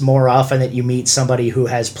almost more often that you meet somebody who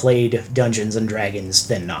has played Dungeons and Dragons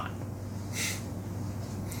than not.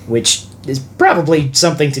 Which is probably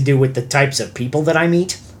something to do with the types of people that I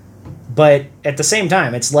meet. But at the same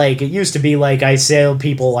time, it's like, it used to be like I say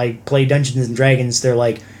people like play Dungeons and Dragons, they're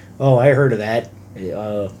like, oh, I heard of that.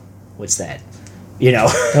 What's that? You know?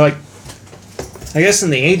 Like, I guess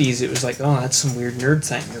in the 80s it was like, oh, that's some weird nerd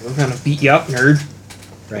thing. We're gonna beat you up, nerd.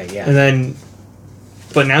 Right, yeah. And then,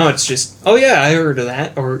 but now it's just, oh yeah, I heard of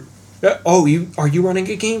that. Or, oh, are you running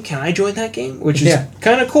a game? Can I join that game? Which is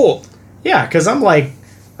kind of cool. Yeah, because I'm like,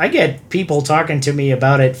 I get people talking to me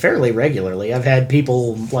about it fairly regularly. I've had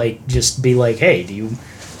people like just be like, hey, do you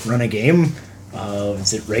run a game?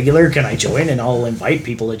 Is it regular? Can I join? And I'll invite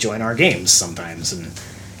people to join our games sometimes and,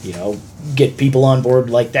 you know, get people on board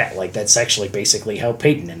like that. Like, that's actually basically how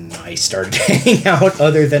Peyton and I started hanging out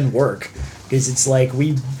other than work. Because it's like,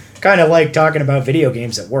 we kind of like talking about video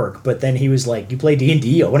games at work. But then he was like, you play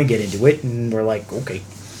D&D? I want to get into it. And we're like, okay.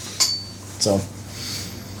 So,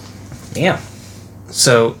 yeah.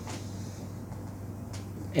 So,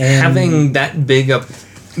 having that big up...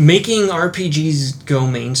 Making RPGs go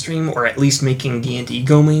mainstream, or at least making D&D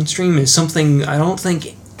go mainstream, is something I don't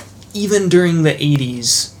think, even during the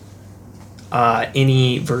 80s,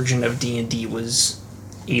 any version of D&D was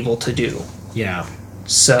able to do. Yeah.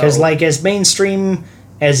 So, because, like, as mainstream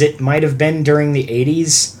as it might have been during the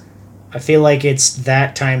 80s, I feel like it's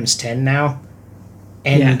that times 10 now.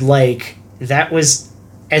 And, like, that was...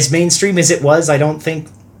 As mainstream as it was, I don't think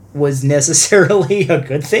was necessarily a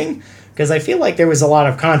good thing. Because I feel like there was a lot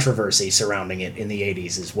of controversy surrounding it in the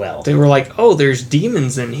 80s as well. They were like, oh, there's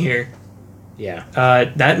demons in here. Yeah.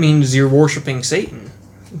 That means you're worshipping Satan,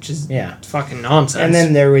 which is fucking nonsense. And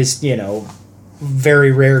then there was,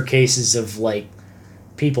 very rare cases of, like,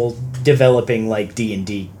 people developing, like,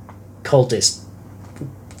 D&D cultist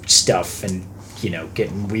stuff and,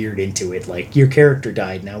 getting weird into it. Like, your character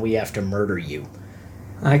died, now we have to murder you.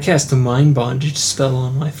 I cast a mind bondage spell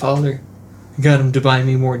on my father. I got him to buy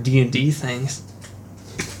me more D&D things.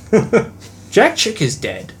 Jack Chick is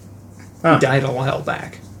dead. He died a while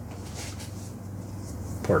back.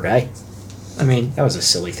 Poor guy. I mean... That was a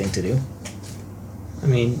silly thing to do. I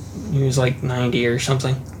mean, he was like 90 or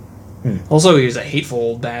something. Also, he was a hateful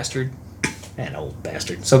old bastard. An old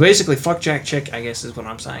bastard. So basically, fuck Jack Chick, I guess is what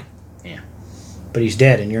I'm saying. Yeah. But he's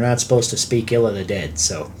dead, and you're not supposed to speak ill of the dead,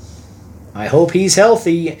 so... I hope he's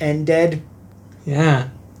healthy and dead. Yeah.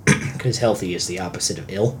 Because healthy is the opposite of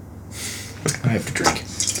ill. I have to drink.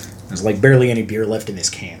 There's like barely any beer left in this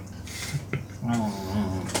can.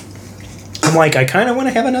 I'm like, I kind of want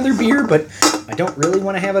to have another beer, but I don't really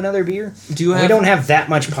want to have another beer. We don't have that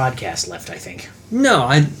much podcast left, I think. No,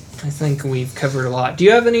 I think we've covered a lot. Do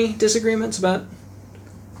you have any disagreements about?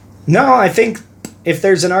 No, I think if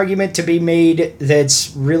there's an argument to be made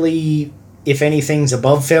that's really, if anything's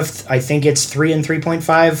above 5th, I think it's 3 and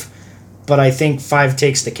 3.5, but I think 5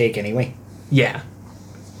 takes the cake anyway. Yeah.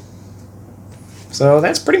 So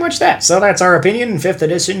that's pretty much that. So that's our opinion. 5th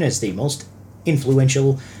edition is the most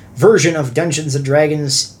influential version of Dungeons &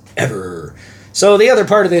 Dragons ever. So the other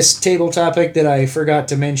part of this table topic that I forgot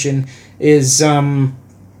to mention is,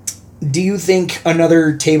 do you think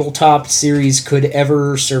another tabletop series could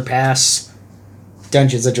ever surpass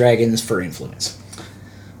Dungeons & Dragons for influence?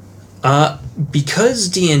 Because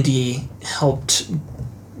D&D helped,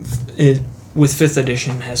 with 5th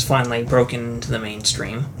edition, has finally broken into the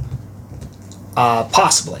mainstream,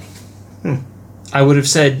 possibly. I would have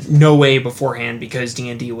said no way beforehand because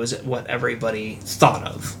D&D was what everybody thought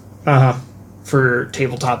of for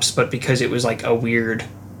tabletops, but because it was like a weird,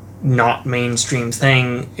 not mainstream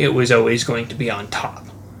thing, it was always going to be on top.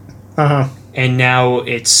 And now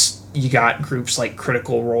you got groups like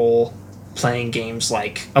Critical Role playing games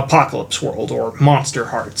like Apocalypse World or Monster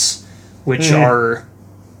Hearts, which are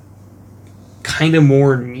kind of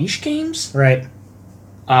more niche games. Right.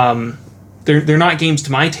 They're not games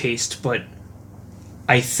to my taste, but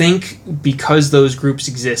I think because those groups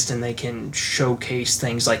exist and they can showcase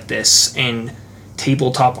things like this, and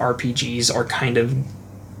tabletop RPGs are kind of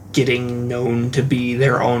getting known to be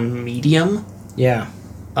their own medium. Yeah.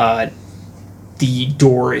 The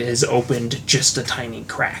door is opened just a tiny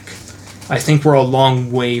crack. I think we're a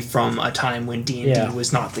long way from a time when D&D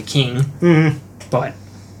was not the king.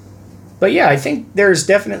 But yeah, I think there's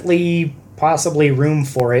definitely possibly room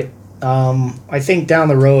for it. I think down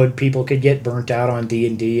the road people could get burnt out on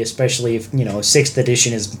D&D, especially if 6th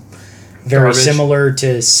edition is very similar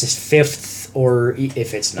to 5th, or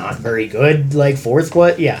if it's not very good, like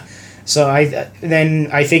 4th. So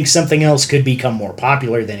I think something else could become more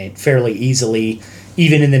popular than it fairly easily,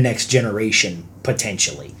 even in the next generation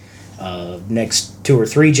potentially. Next 2 or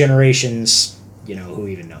 3 generations, who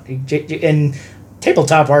even know? And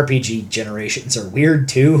tabletop RPG generations are weird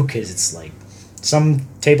too, because it's like some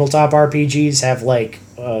tabletop RPGs have like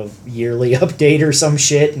a yearly update or some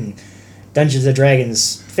shit, and Dungeons &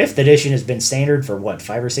 Dragons 5th edition has been standard for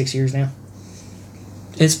 5 or 6 years now?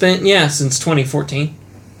 It's been, since 2014.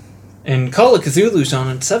 And Call of Cthulhu's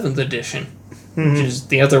on its 7th edition, which is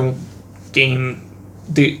the other game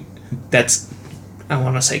that's, I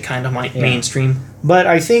want to say, kind of mainstream. But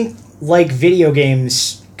I think, like video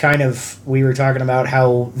games, kind of, we were talking about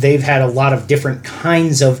how they've had a lot of different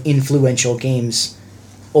kinds of influential games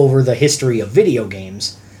over the history of video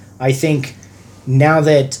games. I think now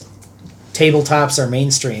that tabletops are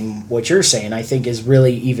mainstream, what you're saying, I think, is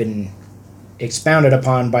really even expounded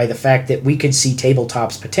upon by the fact that we could see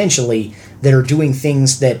tabletops potentially that are doing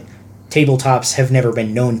things that tabletops have never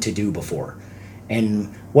been known to do before.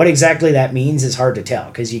 And what exactly that means is hard to tell,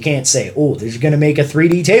 because you can't say, oh, they're going to make a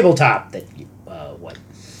 3D tabletop. What?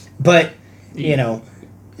 But,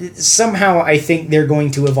 somehow I think they're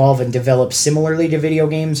going to evolve and develop similarly to video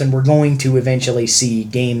games, and we're going to eventually see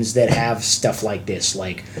games that have stuff like this,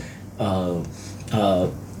 like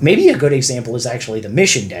maybe a good example is actually the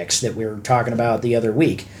mission decks that we were talking about the other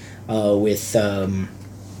week with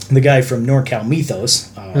the guy from NorCal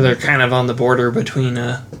Mythos. They're kind of on the border between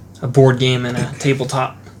a board game and a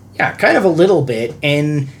tabletop. Yeah, kind of a little bit,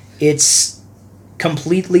 and it's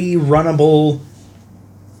completely runnable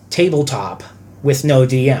tabletop with no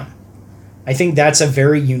DM. I think that's a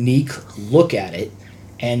very unique look at it,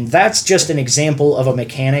 And that's just an example of a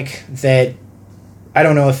mechanic that I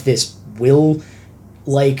don't know if this will,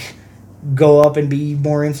 like, go up and be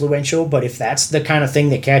more influential, but if that's the kind of thing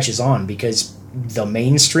that catches on, because the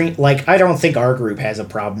mainstream, like, I don't think our group has a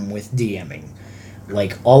problem with DMing.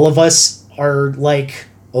 Like, all of us are, like,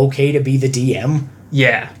 okay to be the DM.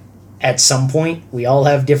 Yeah. At some point, we all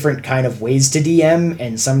have different kind of ways to DM,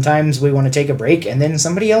 and sometimes we want to take a break, and then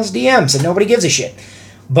somebody else DMs, and nobody gives a shit.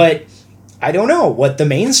 But I don't know what the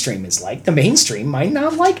mainstream is like. The mainstream might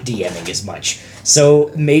not like DMing as much.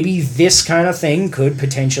 So maybe this kind of thing could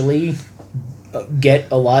potentially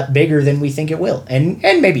get a lot bigger than we think it will. And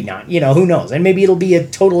maybe not. You know, who knows? And maybe it'll be a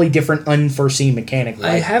totally different, unforeseen mechanic.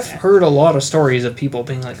 I have heard a lot of stories of people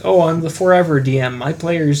being like, oh, I'm the forever DM. None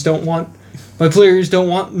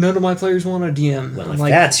of my players want a DM. Well, if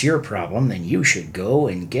that's your problem, then you should go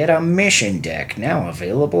and get a mission deck, now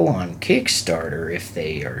available on Kickstarter if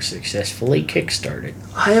they are successfully kickstarted.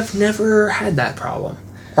 I have never had that problem.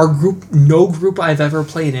 Our group, no group I've ever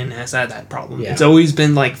played in has had that problem. Yeah. It's always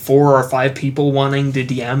been like 4 or 5 people wanting to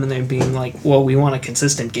DM and then being like, well, we want a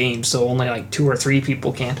consistent game, so only like 2 or 3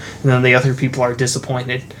 people can. And then the other people are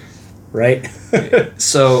disappointed. Right?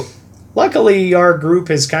 So... Luckily, our group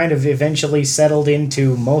has kind of eventually settled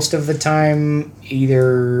into, most of the time,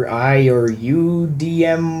 either I or you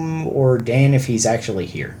DM, or Dan if he's actually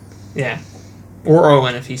here. Yeah. Or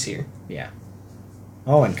Owen if he's here. Yeah.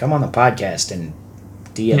 Owen, come on the podcast and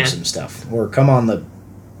DM some stuff. Or come on the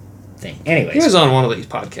thing. Anyways. He was on one of these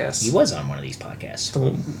podcasts. He was on one of these podcasts.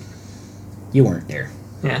 You weren't there.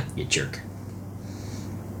 Yeah. You jerk.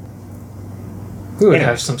 We would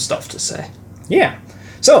have some stuff to say. Yeah.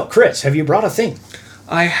 So, Chris, have you brought a thing?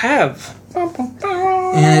 I have.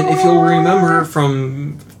 And if you'll remember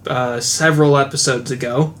from several episodes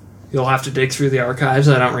ago, you'll have to dig through the archives.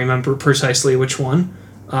 I don't remember precisely which one.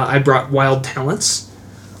 I brought Wild Talents.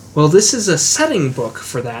 Well, this is a setting book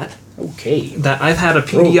for that. Okay. That I've had a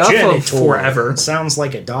PDF of forever. It sounds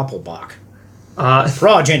like a doppelbach.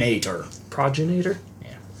 Progenitor.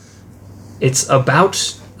 Yeah. It's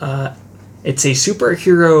about... it's a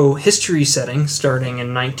superhero history setting starting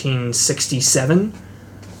in 1967,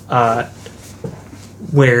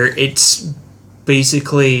 where it's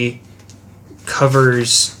basically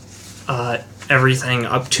covers everything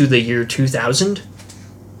up to the year 2000.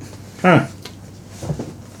 Huh.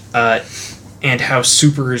 And how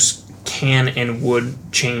supers can and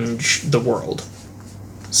would change the world.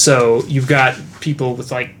 So you've got people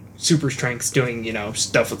with, like, super strength doing,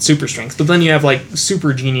 stuff with super strength. But then you have, like,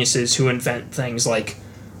 super geniuses who invent things like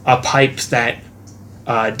a pipe that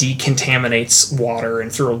decontaminates water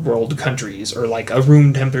in third world countries, or, like, a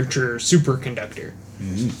room temperature superconductor.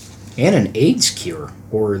 Mm-hmm. And an AIDS cure,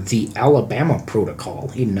 or the Alabama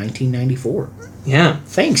Protocol in 1994. Yeah.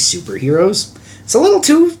 Thanks, superheroes. It's a little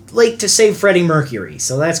too late to save Freddie Mercury,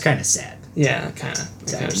 so that's kind of sad. Yeah, kind of.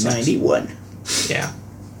 That was 91. Yeah.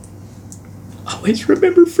 Always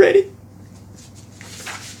remember Freddie.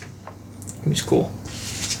 He was cool.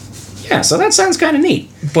 Yeah, so that sounds kind of neat.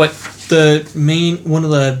 But one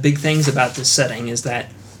of the big things about this setting is that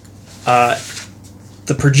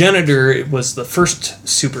the progenitor was the first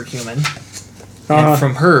superhuman. And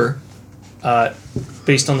from her,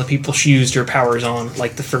 based on the people she used her powers on,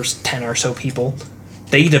 like the first 10 or so people,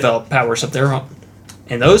 they developed powers of their own.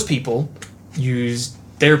 And those people used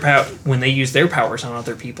their when they used their powers on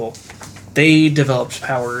other people, they developed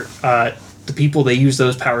power. The people they used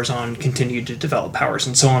those powers on continued to develop powers,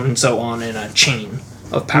 and so on in a chain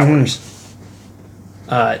of powers.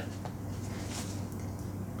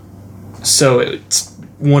 So it's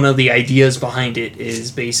one of the ideas behind it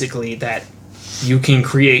is basically that you can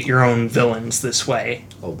create your own villains this way.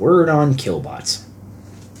 A word on killbots.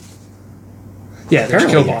 Yeah, there's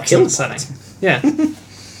killbots in the setting. Yeah.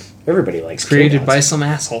 Everybody likes created killbots. by some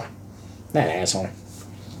asshole. That asshole.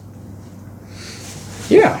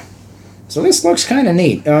 Yeah. So this looks kind of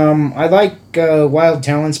neat. I like Wild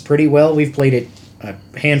Talents pretty well. We've played it a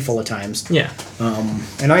handful of times. Yeah.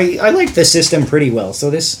 And I like the system pretty well. So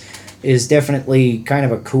this is definitely kind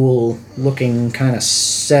of a cool looking kind of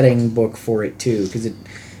setting book for it too, because it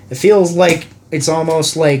feels like it's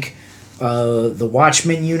almost like the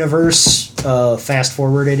Watchmen universe fast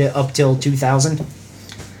forwarded it up till 2000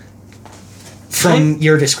 from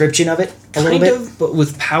your description of it a little bit. Kind of, but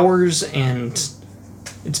with powers, and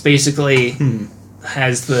it's basically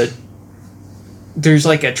has the... There's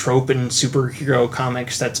like a trope in superhero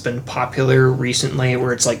comics that's been popular recently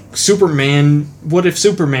where it's like Superman, what if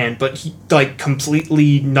Superman, but he like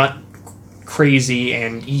completely not crazy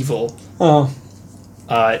and evil. Oh.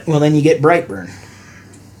 Well, then you get Brightburn.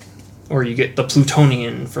 Or you get the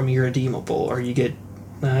Plutonian from Irredeemable, or you get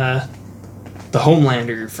the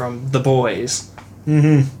Homelander from The Boys.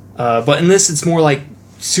 Mm-hmm. But in this, it's more like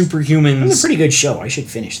superhumans. It's a pretty good show. I should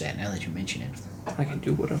finish that now that you mention it. I can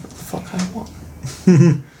do whatever the fuck I want.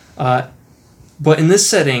 But in this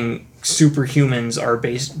setting, superhumans are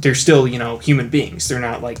they're still, human beings. They're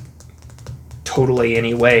not like totally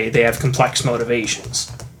any way. They have complex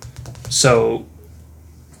motivations. So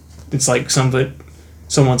it's like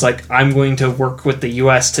someone's like, I'm going to work with the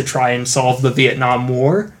U.S. to try and solve the Vietnam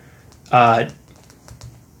War.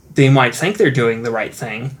 They might think they're doing the right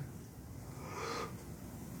thing,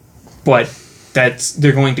 but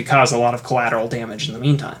they're going to cause a lot of collateral damage in the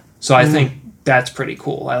meantime. So I think that's pretty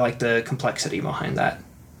cool. I like the complexity behind that.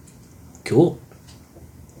 Cool.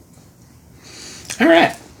 All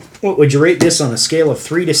right. What would you rate this on a scale of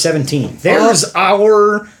 3 to 17? There's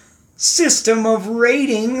our system of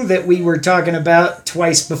rating that we were talking about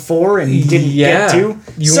twice before and didn't get to.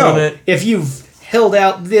 If you've held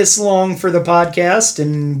out this long for the podcast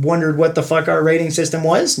and wondered what the fuck our rating system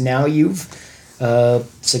was, now you've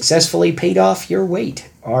successfully paid off your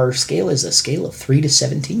weight. Our scale is a scale of 3 to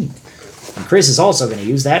 17. And Chris is also going to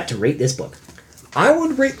use that to rate this book. I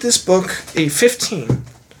would rate this book a 15.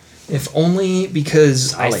 If only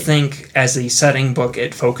because I think as a setting book,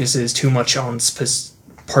 it focuses too much on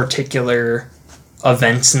particular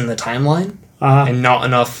events in the timeline and not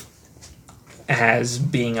enough as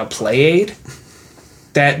being a play aid.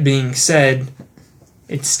 That being said,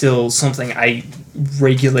 it's still something I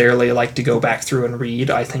regularly like to go back through and read.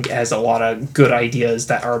 I think it has a lot of good ideas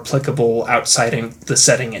that are applicable outside of the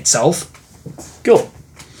setting itself. Cool.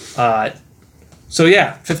 So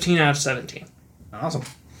yeah, 15 out of 17. Awesome.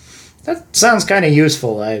 That sounds kind of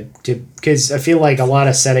useful, because I feel like a lot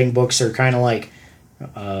of setting books are kind of like,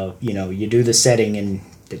 you do the setting and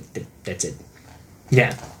that's it.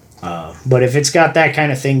 Yeah. But if it's got that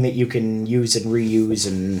kind of thing that you can use and reuse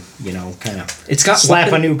and, kind of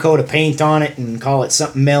slap a new coat of paint on it and call it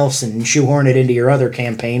something else and shoehorn it into your other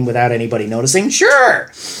campaign without anybody noticing,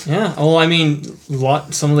 sure! Yeah, well, I mean,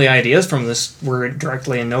 some of the ideas from this were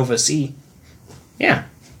directly in Nova C. Yeah.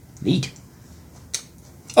 Neat.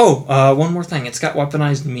 Oh, one more thing. It's got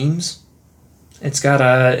weaponized memes. It's got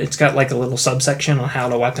like a little subsection on how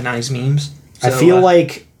to weaponize memes. So, I feel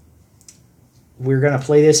like we're going to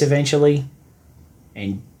play this eventually,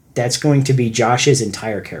 and that's going to be Josh's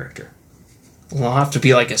entire character. Well, I'll have to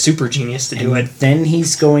be like a super genius to do it. Then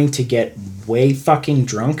he's going to get way fucking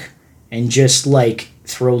drunk and just,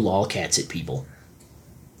 throw lolcats at people.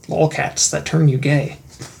 Lolcats that turn you gay.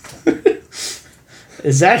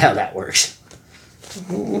 Is that how that works?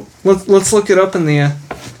 Let's look it up in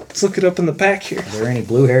the pack here. Are there any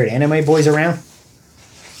blue-haired anime boys around?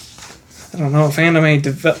 I don't know if anime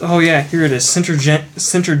oh yeah, here it is.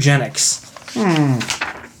 Centrogenics.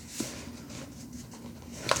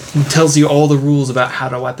 It tells you all the rules about how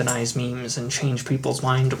to weaponize memes and change people's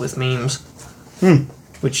mind with memes.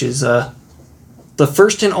 Which is the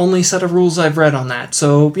first and only set of rules I've read on that.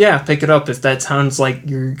 So yeah, pick it up if that sounds like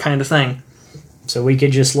your kind of thing. So we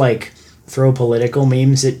could just throw political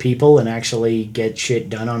memes at people and actually get shit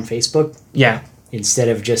done on Facebook? Yeah. Instead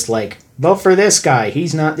of just vote for this guy,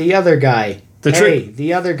 he's not the other guy.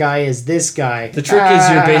 The other guy is this guy. The trick is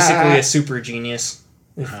you're basically a super genius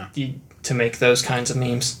to make those kinds of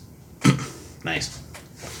memes. Nice.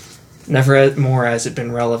 Never more has it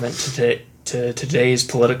been relevant to today's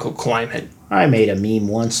political climate. I made a meme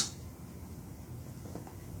once.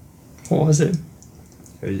 What was it?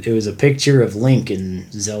 It was a picture of Link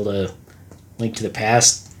in Zelda Link to the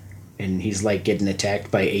Past, and he's getting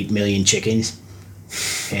attacked by 8 million chickens.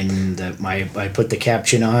 And I put the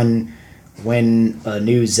caption on, when a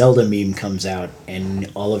new Zelda meme comes out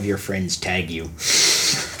and all of your friends tag you.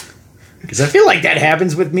 Because I feel like that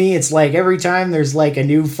happens with me. It's every time there's a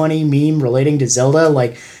new funny meme relating to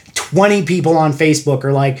Zelda, 20 people on Facebook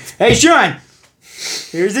are hey Sean,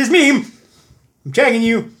 here's this meme. I'm tagging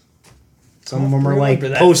you. Some of them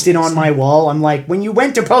are posted on my wall. I'm when you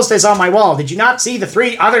went to post this on my wall, did you not see the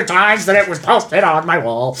 3 other times that it was posted on my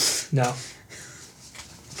wall? No.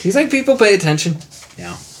 Do you think people pay attention?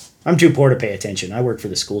 No. I'm too poor to pay attention. I work for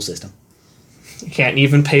the school system. You can't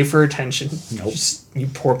even pay for attention. Nope. You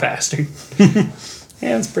poor bastard. Yeah,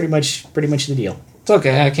 that's pretty much the deal. It's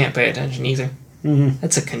okay. I can't pay attention either. Mm-hmm.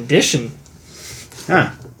 That's a condition.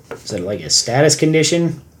 Huh. Is that a status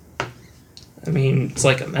condition? I mean, it's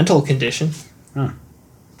like a mental condition. Huh.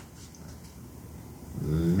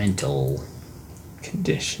 Mental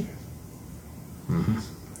condition. Mm-hmm.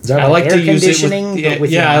 Is that I like air to use conditioning? it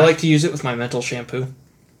with, I like to use it with my mental shampoo.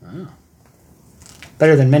 Oh.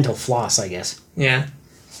 Better than mental floss, I guess. Yeah.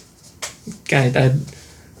 I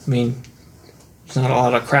mean, There's not a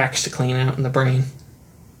lot of cracks to clean out in the brain.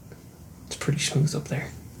 It's pretty smooth up there.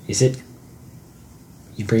 Is it?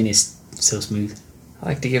 Your brain is so smooth. I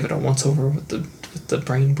like to give it a once over with the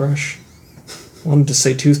brain brush. I wanted to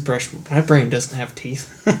say toothbrush, but my brain doesn't have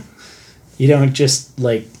teeth. You don't just,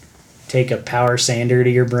 like, take a power sander to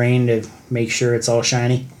your brain to make sure it's all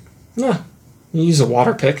shiny? Yeah. You use a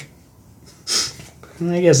water pick.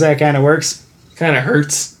 I guess that kind of works. Kind of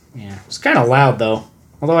hurts. Yeah. It's kind of loud, though.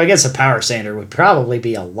 Although I guess a power sander would probably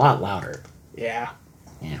be a lot louder. Yeah.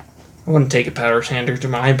 Yeah. I wouldn't take a power sander to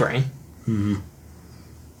my brain. Mm-hmm.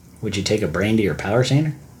 Would you take a brain to your power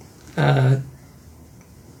sander?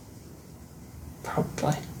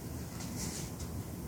 Probably.